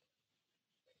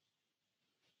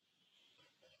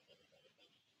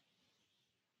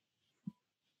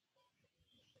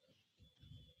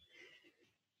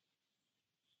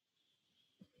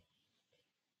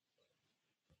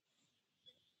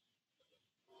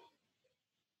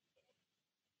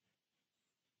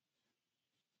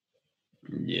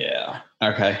 Yeah.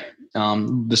 Okay.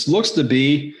 This looks to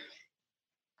be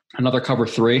another cover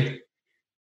 3.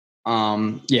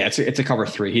 Yeah, it's a cover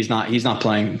 3. He's not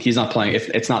playing. If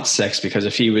it's not 6, because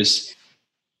if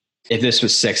this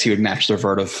was 6, he would match the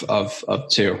vert of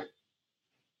 2.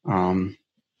 And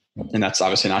that's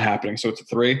obviously not happening. So it's a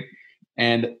 3.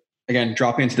 And again,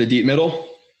 dropping into the deep middle,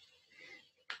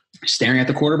 staring at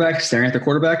the quarterback,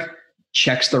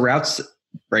 checks the routes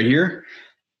right here.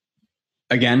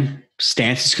 Again,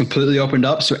 stance is completely opened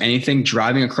up. So anything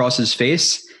driving across his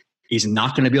face, he's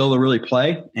not going to be able to really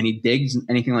play. Any digs,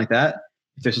 anything like that.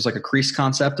 If this was like a crease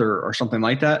concept or something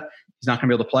like that, he's not going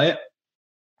to be able to play it.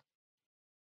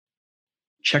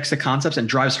 Checks the concepts and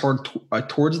drives hard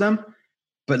towards them,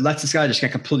 but lets this guy just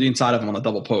get completely inside of him on the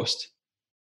double post.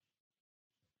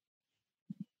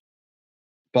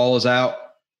 Ball is out.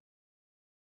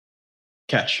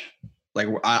 Catch. Like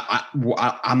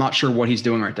I'm not sure what he's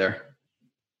doing right there.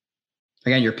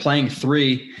 Again, you're playing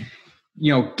 3.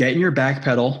 Get in your back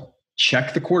pedal.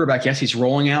 Check the quarterback. Yes, he's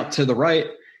rolling out to the right,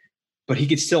 but he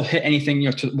could still hit anything.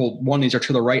 One of these are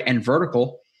to the right and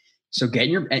vertical. So get in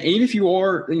your. And even if you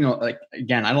are,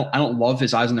 again, I don't love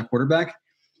his eyes on the quarterback,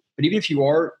 but even if you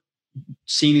are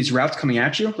seeing these routes coming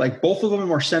at you, like both of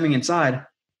them are stemming inside,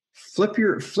 flip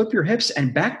your hips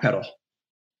and backpedal.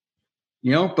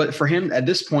 But for him at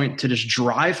this point to just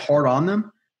drive hard on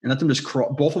them and let them just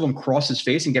both of them cross his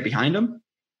face and get behind him,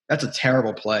 that's a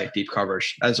terrible play. Deep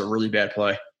coverage. That is a really bad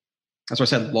play. That's why I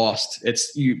said lost.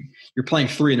 It's you're playing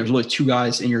 3 and there's really 2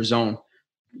 guys in your zone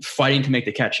fighting to make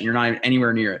the catch and you're not even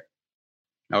anywhere near it.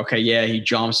 Okay, yeah, he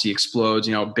jumps, he explodes,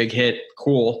 big hit,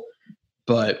 cool.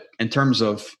 But in terms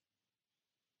of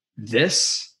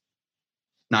this,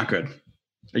 not good.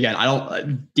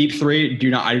 Again, deep 3, I do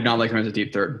not like him as a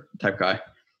deep 3rd type guy.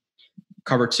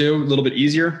 Cover 2, a little bit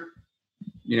easier,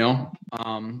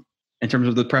 in terms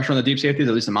of the pressure on the deep safeties,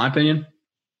 at least in my opinion.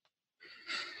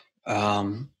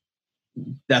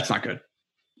 That's not good.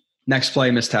 Next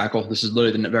play, missed tackle. This is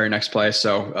literally the very next play.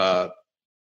 So,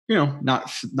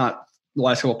 not the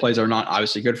last couple of plays are not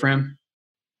obviously good for him.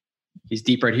 He's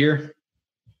deep right here.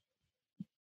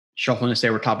 Shuffling to stay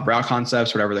over top of route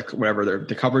concepts, whatever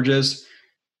the coverage is.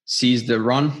 Sees the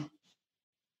run.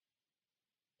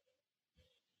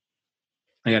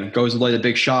 Again, goes to lay the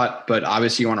big shot, but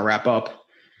obviously you want to wrap up.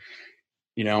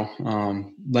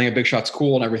 Laying a big shot's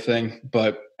cool and everything,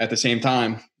 but at the same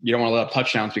time, you don't want to let up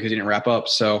touchdowns because you didn't wrap up.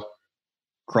 So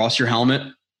cross your helmet,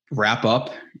 wrap up,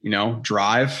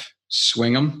 drive,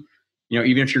 swing them.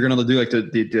 Even if you're going to do like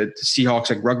the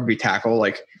Seahawks, like rugby tackle,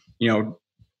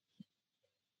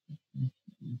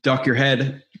 duck your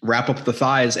head, wrap up the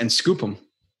thighs and scoop them.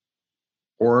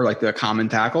 Or like the common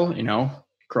tackle,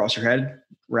 cross your head,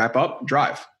 wrap up,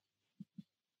 drive.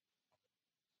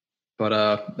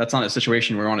 But that's not a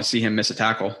situation where we want to see him miss a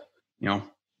tackle.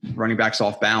 Running backs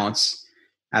off balance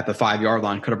at the 5-yard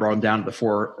line could have brought him down to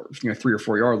the 3 or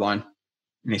 4 yard line,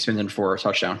 and he spins in for a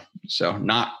touchdown. So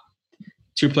not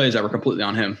 2 plays that were completely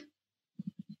on him.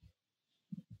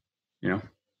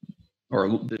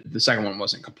 Or the second one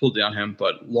wasn't completely on him,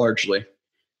 but largely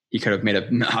he could have made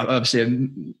obviously a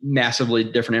massively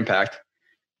different impact.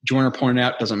 Joyner pointed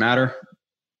out, doesn't matter.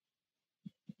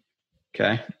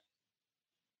 Okay.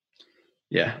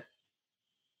 Yeah.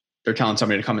 They're telling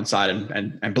somebody to come inside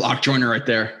and block Joyner right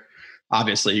there.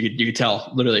 Obviously, you could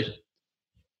tell, literally.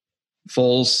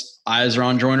 Foles' eyes are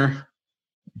on Joyner.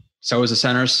 So is the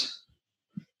centers.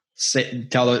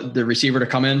 Tell the receiver to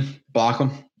come in, block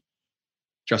him,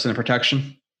 just in the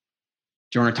protection.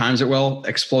 Joyner times it well,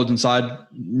 explodes inside,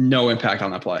 no impact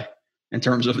on that play. In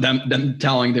terms of them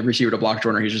telling the receiver to block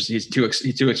Joyner, he's too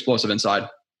explosive inside.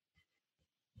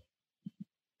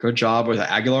 Good job with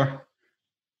Aguilar.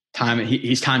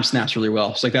 He's time snaps really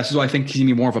well. So that's why I think he's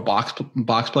gonna be more of a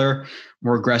box player,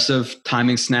 more aggressive,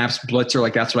 timing snaps, blitzer.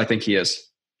 Like that's what I think he is.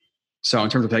 So in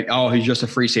terms of he's just a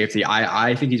free safety.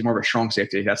 I think he's more of a strong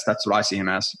safety. That's what I see him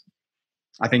as.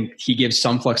 I think he gives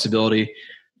some flexibility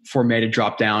for May to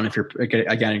drop down if you're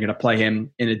going to play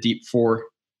him in a deep 4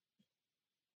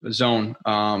 zone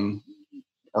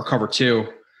or cover 2.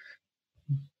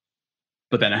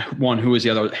 But then who is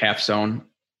the other half zone?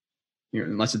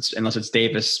 Unless it's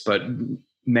Davis, but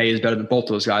May is better than both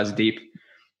those guys deep.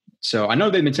 So I know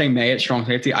they've been saying May at strong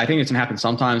safety. I think it's gonna happen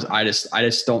sometimes. I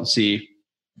just don't see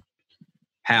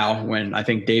how when I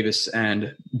think Davis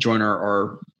and Joyner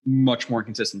are much more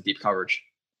consistent deep coverage.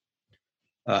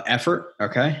 Effort,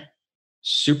 okay.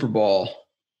 Super Bowl.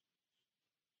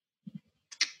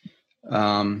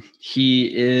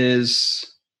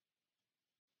 He's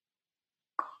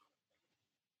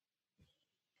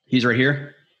right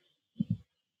here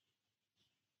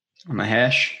on my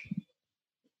hash.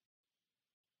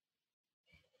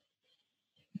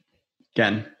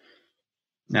 Again,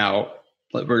 now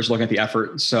we're just looking at the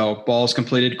effort. So ball is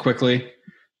completed quickly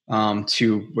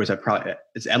to, what is that? Probably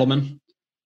it's Edelman.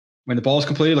 When the ball is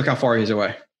completed, look how far he's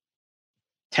away.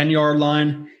 10-yard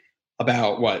line,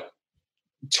 about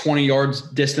 20 yards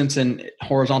distance in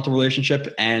horizontal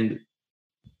relationship, and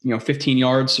 15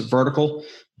 yards vertical.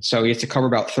 So he has to cover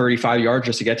about 35 yards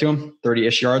just to get to him,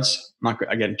 30-ish yards.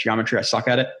 Again, geometry, I suck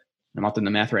at it. I'm not doing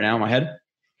the math right now in my head.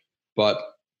 But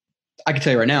I can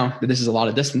tell you right now that this is a lot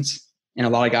of distance, and a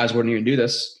lot of guys wouldn't even do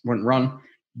this, wouldn't run.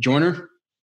 Joyner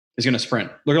is going to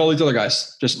sprint. Look at all these other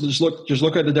guys. Just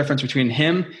look at the difference between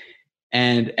him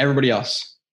and everybody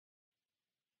else.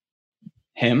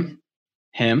 Him,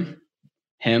 and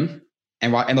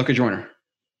look at Joyner.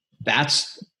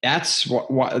 That's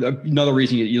what another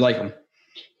reason you like him.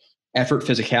 Effort,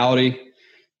 physicality,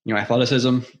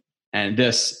 athleticism, and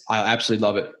this, I absolutely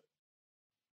love it.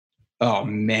 Oh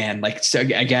man,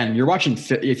 again, if you're watching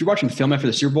film after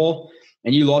the Super Bowl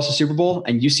and you lost the Super Bowl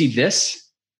and you see this,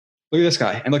 look at this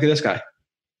guy and look at this guy.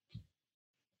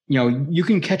 You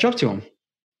can catch up to him.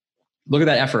 Look at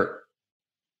that effort.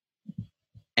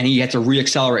 And he had to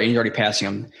reaccelerate and he's already passing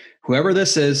him. Whoever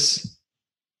this is,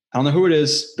 I don't know who it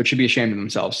is, but should be ashamed of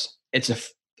themselves. It's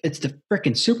the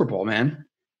freaking Super Bowl, man.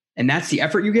 And that's the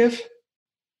effort you give?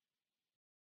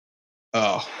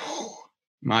 Oh,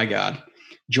 my God.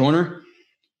 Joyner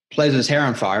plays his hair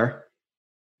on fire.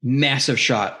 Massive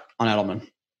shot on Edelman.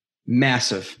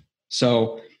 Massive.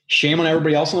 So shame on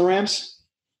everybody else on the Rams.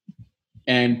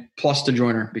 And plus to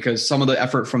Joyner, because some of the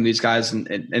effort from these guys in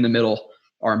the middle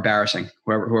are embarrassing,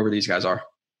 whoever these guys are.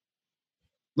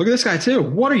 Look at this guy too.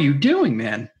 What are you doing,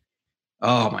 man?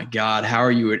 Oh my God. How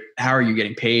are you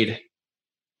getting paid?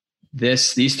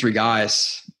 These 3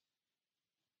 guys.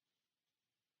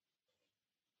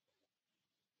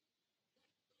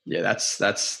 Yeah,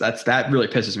 that really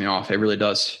pisses me off. It really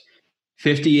does.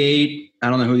 58. I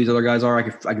don't know who these other guys are. I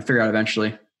could figure out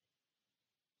eventually.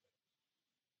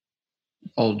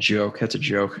 Old joke. That's a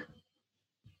joke.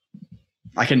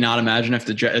 I cannot imagine if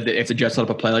the Jets let up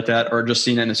a play like that, or just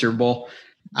seen it in the Super Bowl.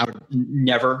 I would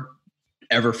never,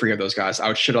 ever forgive those guys. I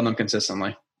would shit on them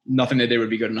consistently. Nothing they did would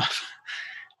be good enough.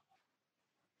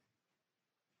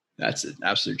 That's an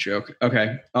absolute joke.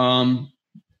 Okay.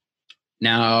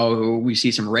 Now we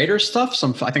see some Raiders stuff.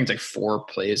 I think it's like 4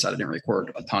 plays. I didn't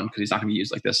record a ton because he's not going to be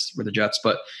used like this with the Jets.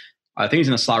 But I think he's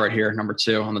in the slot right here, number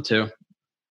 2 on the 2.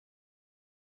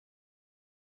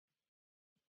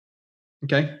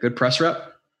 Okay, good press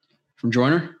rep from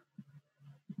Joyner.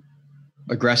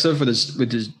 Aggressive with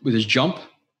his jump.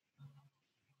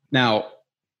 Now,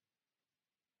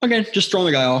 again, just throwing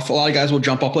the guy off. A lot of guys will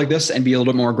jump up like this and be a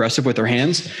little bit more aggressive with their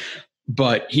hands,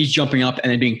 but he's jumping up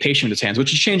and then being patient with his hands,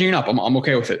 which is changing it up. I'm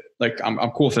okay with it. Like I'm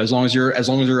cool with it as long as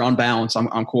you're on balance.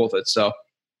 I'm cool with it. So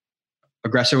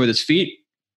aggressive with his feet,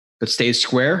 but stays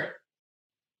square.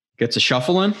 Gets a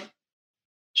shuffle in.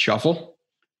 Shuffle.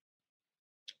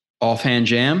 Offhand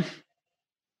jam.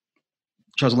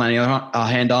 Tries to land the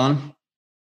other hand on.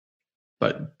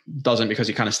 But Doesn't because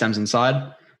he kind of stems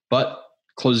inside, but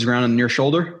closes ground on the near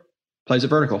shoulder, plays it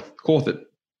vertical. Cool with it.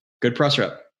 Good press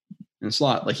rep in the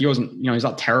slot. Like he wasn't, he's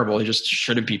not terrible. He just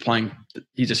shouldn't be playing.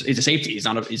 He's a safety. He's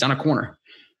not a corner.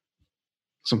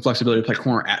 Some flexibility to play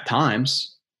corner at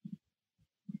times,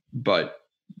 but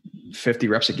 50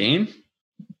 reps a game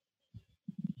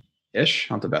ish,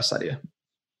 not the best idea.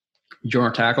 Join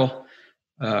our tackle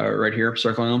right here,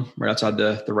 circling him right outside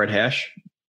the right hash.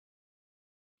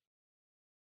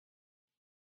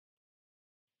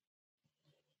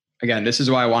 Again, this is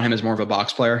why I want him as more of a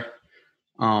box player.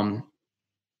 Another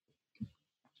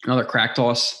crack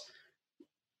toss.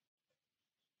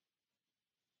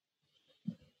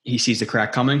 He sees the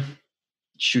crack coming,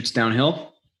 shoots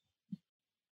downhill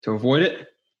to avoid it,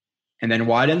 and then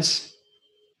widens,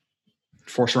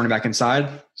 force running back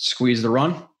inside, squeeze the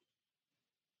run,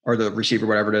 or the receiver,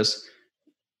 whatever it is.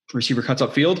 Receiver cuts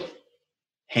upfield,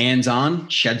 hands on,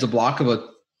 sheds a block of a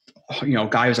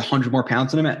guy who's 100 more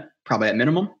pounds than him, probably at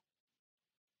minimum.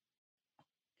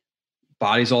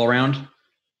 Bodies all around,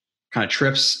 kind of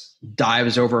trips,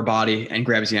 dives over a body, and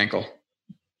grabs the ankle.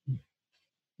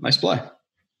 Nice play.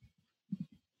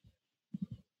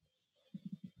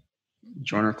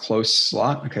 Joiner close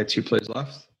slot. Okay, 2 plays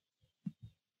left.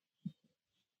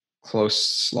 Close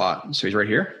slot. So he's right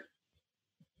here.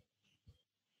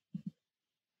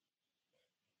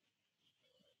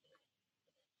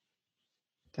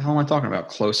 The hell am I talking about?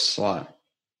 Close slot.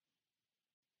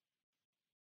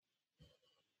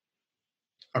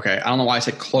 Okay, I don't know why I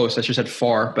said close. I just said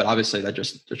far, but obviously that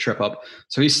just a trip up.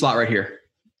 So he's slot right here.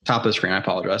 Top of the screen. I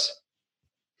apologize.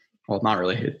 Well, not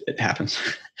really. It happens.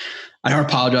 I don't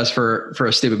apologize for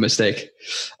a stupid mistake.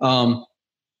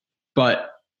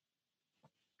 But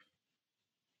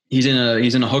he's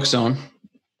in a hook zone.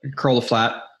 Curl the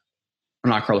flat. Or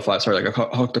not curl the flat, sorry, like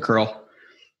a hook the curl.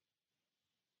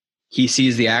 He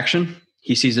sees the action.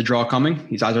 He sees the draw coming.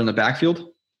 He's either in the backfield.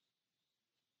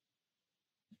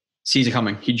 Sees it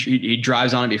coming. He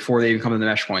drives on it before they even come to the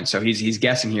mesh point. So he's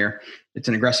guessing here. It's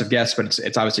an aggressive guess, but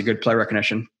it's obviously good play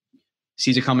recognition.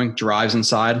 Sees it coming, drives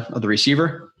inside of the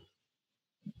receiver.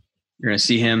 You're going to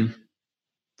see him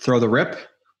throw the rip,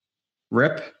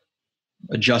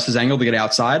 adjust his angle to get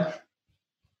outside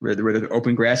where the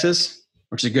open grass is,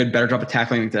 which is a good, better job of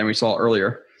tackling than we saw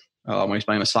earlier when he's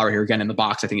playing a slot right here. Again, in the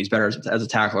box, I think he's better as a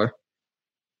tackler.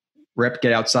 Rip,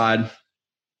 get outside,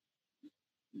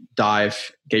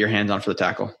 dive, get your hands on for the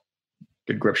tackle.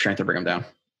 Good grip strength to bring him down.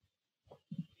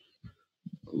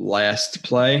 Last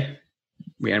play,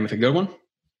 we end with a good one.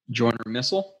 Joiner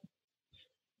missile.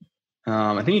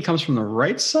 I think he comes from the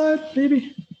right side,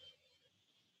 maybe.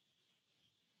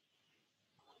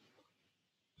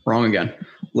 Wrong again.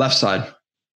 Left side.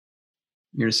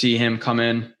 You're going to see him come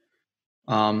in.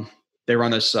 They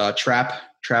run this trap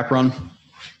run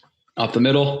up the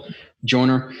middle.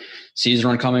 Joiner sees the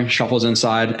run coming, shuffles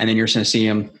inside, and then you're going to see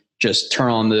him just turn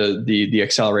on the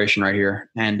acceleration right here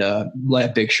and lay a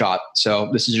big shot. So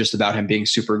this is just about him being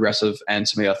super aggressive and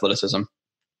some of the athleticism.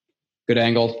 Good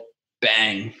angle.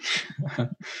 Bang. It's a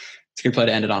good play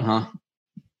to end it on, huh?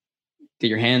 Get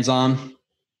your hands on.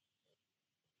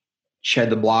 Shed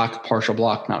the block, partial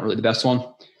block, not really the best one.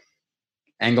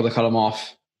 Angle to cut him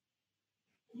off.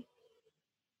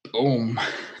 Boom.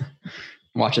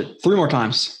 Watch it 3 more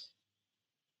times.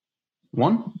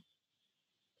 1,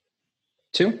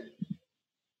 2,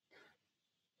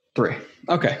 3.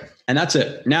 Okay. And that's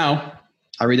it. Now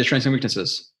I read the strengths and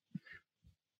weaknesses.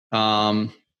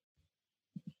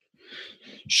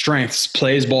 Strengths,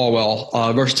 plays ball well.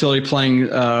 Versatility, playing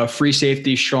free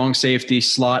safety, strong safety,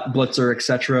 slot, blitzer,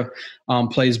 etc.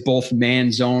 Plays both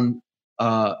man, zone,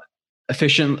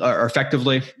 efficient or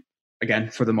effectively. Again,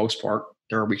 for the most part,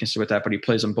 there are weaknesses with that, but he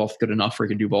plays them both good enough where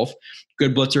he can do both.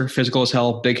 Good blitzer, physical as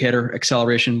hell, big hitter,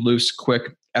 acceleration, loose,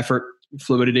 quick, effort,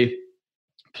 fluidity,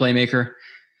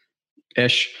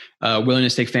 playmaker-ish,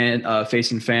 willingness to take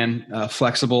face and fan,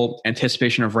 flexible,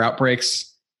 anticipation of route breaks.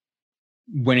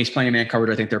 When he's playing man coverage,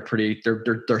 I think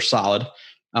they're solid.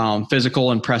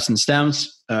 Physical and press and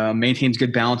stems, maintains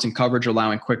good balance and coverage,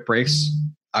 allowing quick breaks.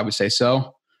 I would say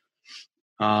so.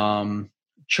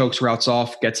 Chokes routes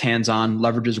off, gets hands on,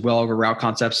 leverages well over route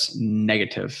concepts.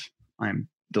 Negative. I'm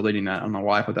deleting that. I don't know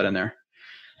why I put that in there.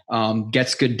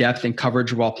 Gets good depth and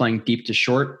coverage while playing deep to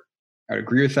short. I would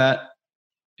agree with that.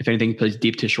 If anything, he plays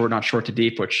deep to short, not short to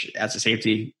deep, which as a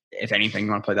safety, if anything,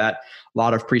 you want to play that. A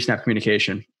lot of pre-snap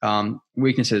communication.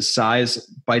 Weaknesses, size,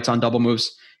 bites on double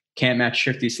moves, can't match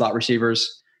shifty slot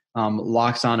receivers,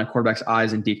 locks on a quarterback's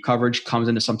eyes in deep coverage, comes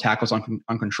into some tackles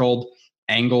uncontrolled,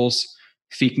 angles,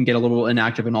 Feet can get a little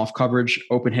inactive and off coverage.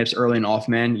 Open hips early and off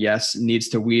man. Yes. Needs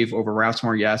to weave over routes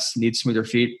more. Yes. Needs smoother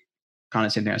feet. Kind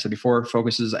of the same thing I said before.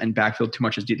 Focuses in backfield too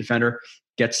much as deep defender.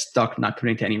 Gets stuck not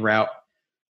committing to any route.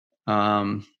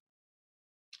 Yeah,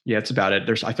 that's about it. I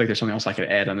feel like there's something else I could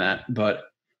add on that, but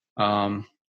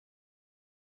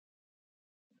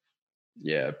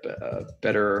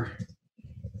better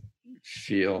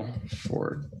feel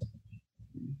for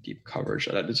deep coverage.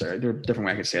 There's a different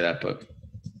way I could say that, but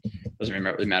it doesn't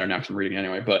really matter now because I'm reading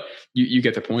anyway. But you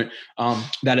get the point.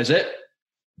 That is it.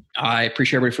 I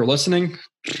appreciate everybody for listening.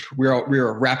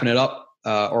 We're wrapping it up,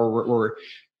 or we're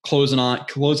closing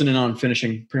in on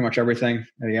finishing pretty much everything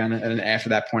again. And then after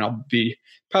that point, I'll be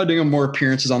probably doing more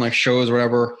appearances on like shows or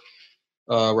whatever,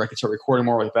 where I can start recording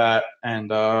more like that,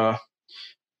 and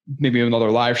maybe another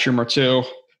live stream or two,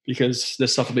 because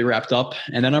this stuff will be wrapped up.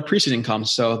 And then our preseason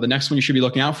comes. So the next one you should be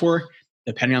looking out for,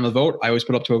 depending on the vote, I always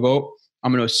put up to a vote.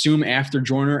 I'm going to assume after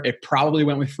Joyner, it probably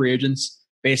went with free agents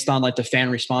based on like the fan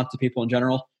response to people in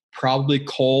general. Probably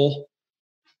Cole,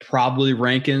 probably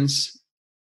Rankins,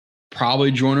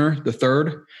 probably Joyner, the third.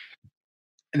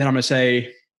 And then I'm going to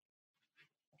say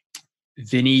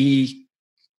Vinny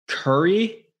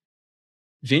Curry.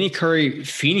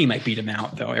 Feeney might beat him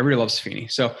out, though. Everybody loves Feeney.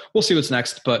 So we'll see what's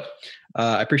next. But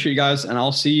I appreciate you guys, and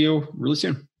I'll see you really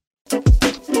soon.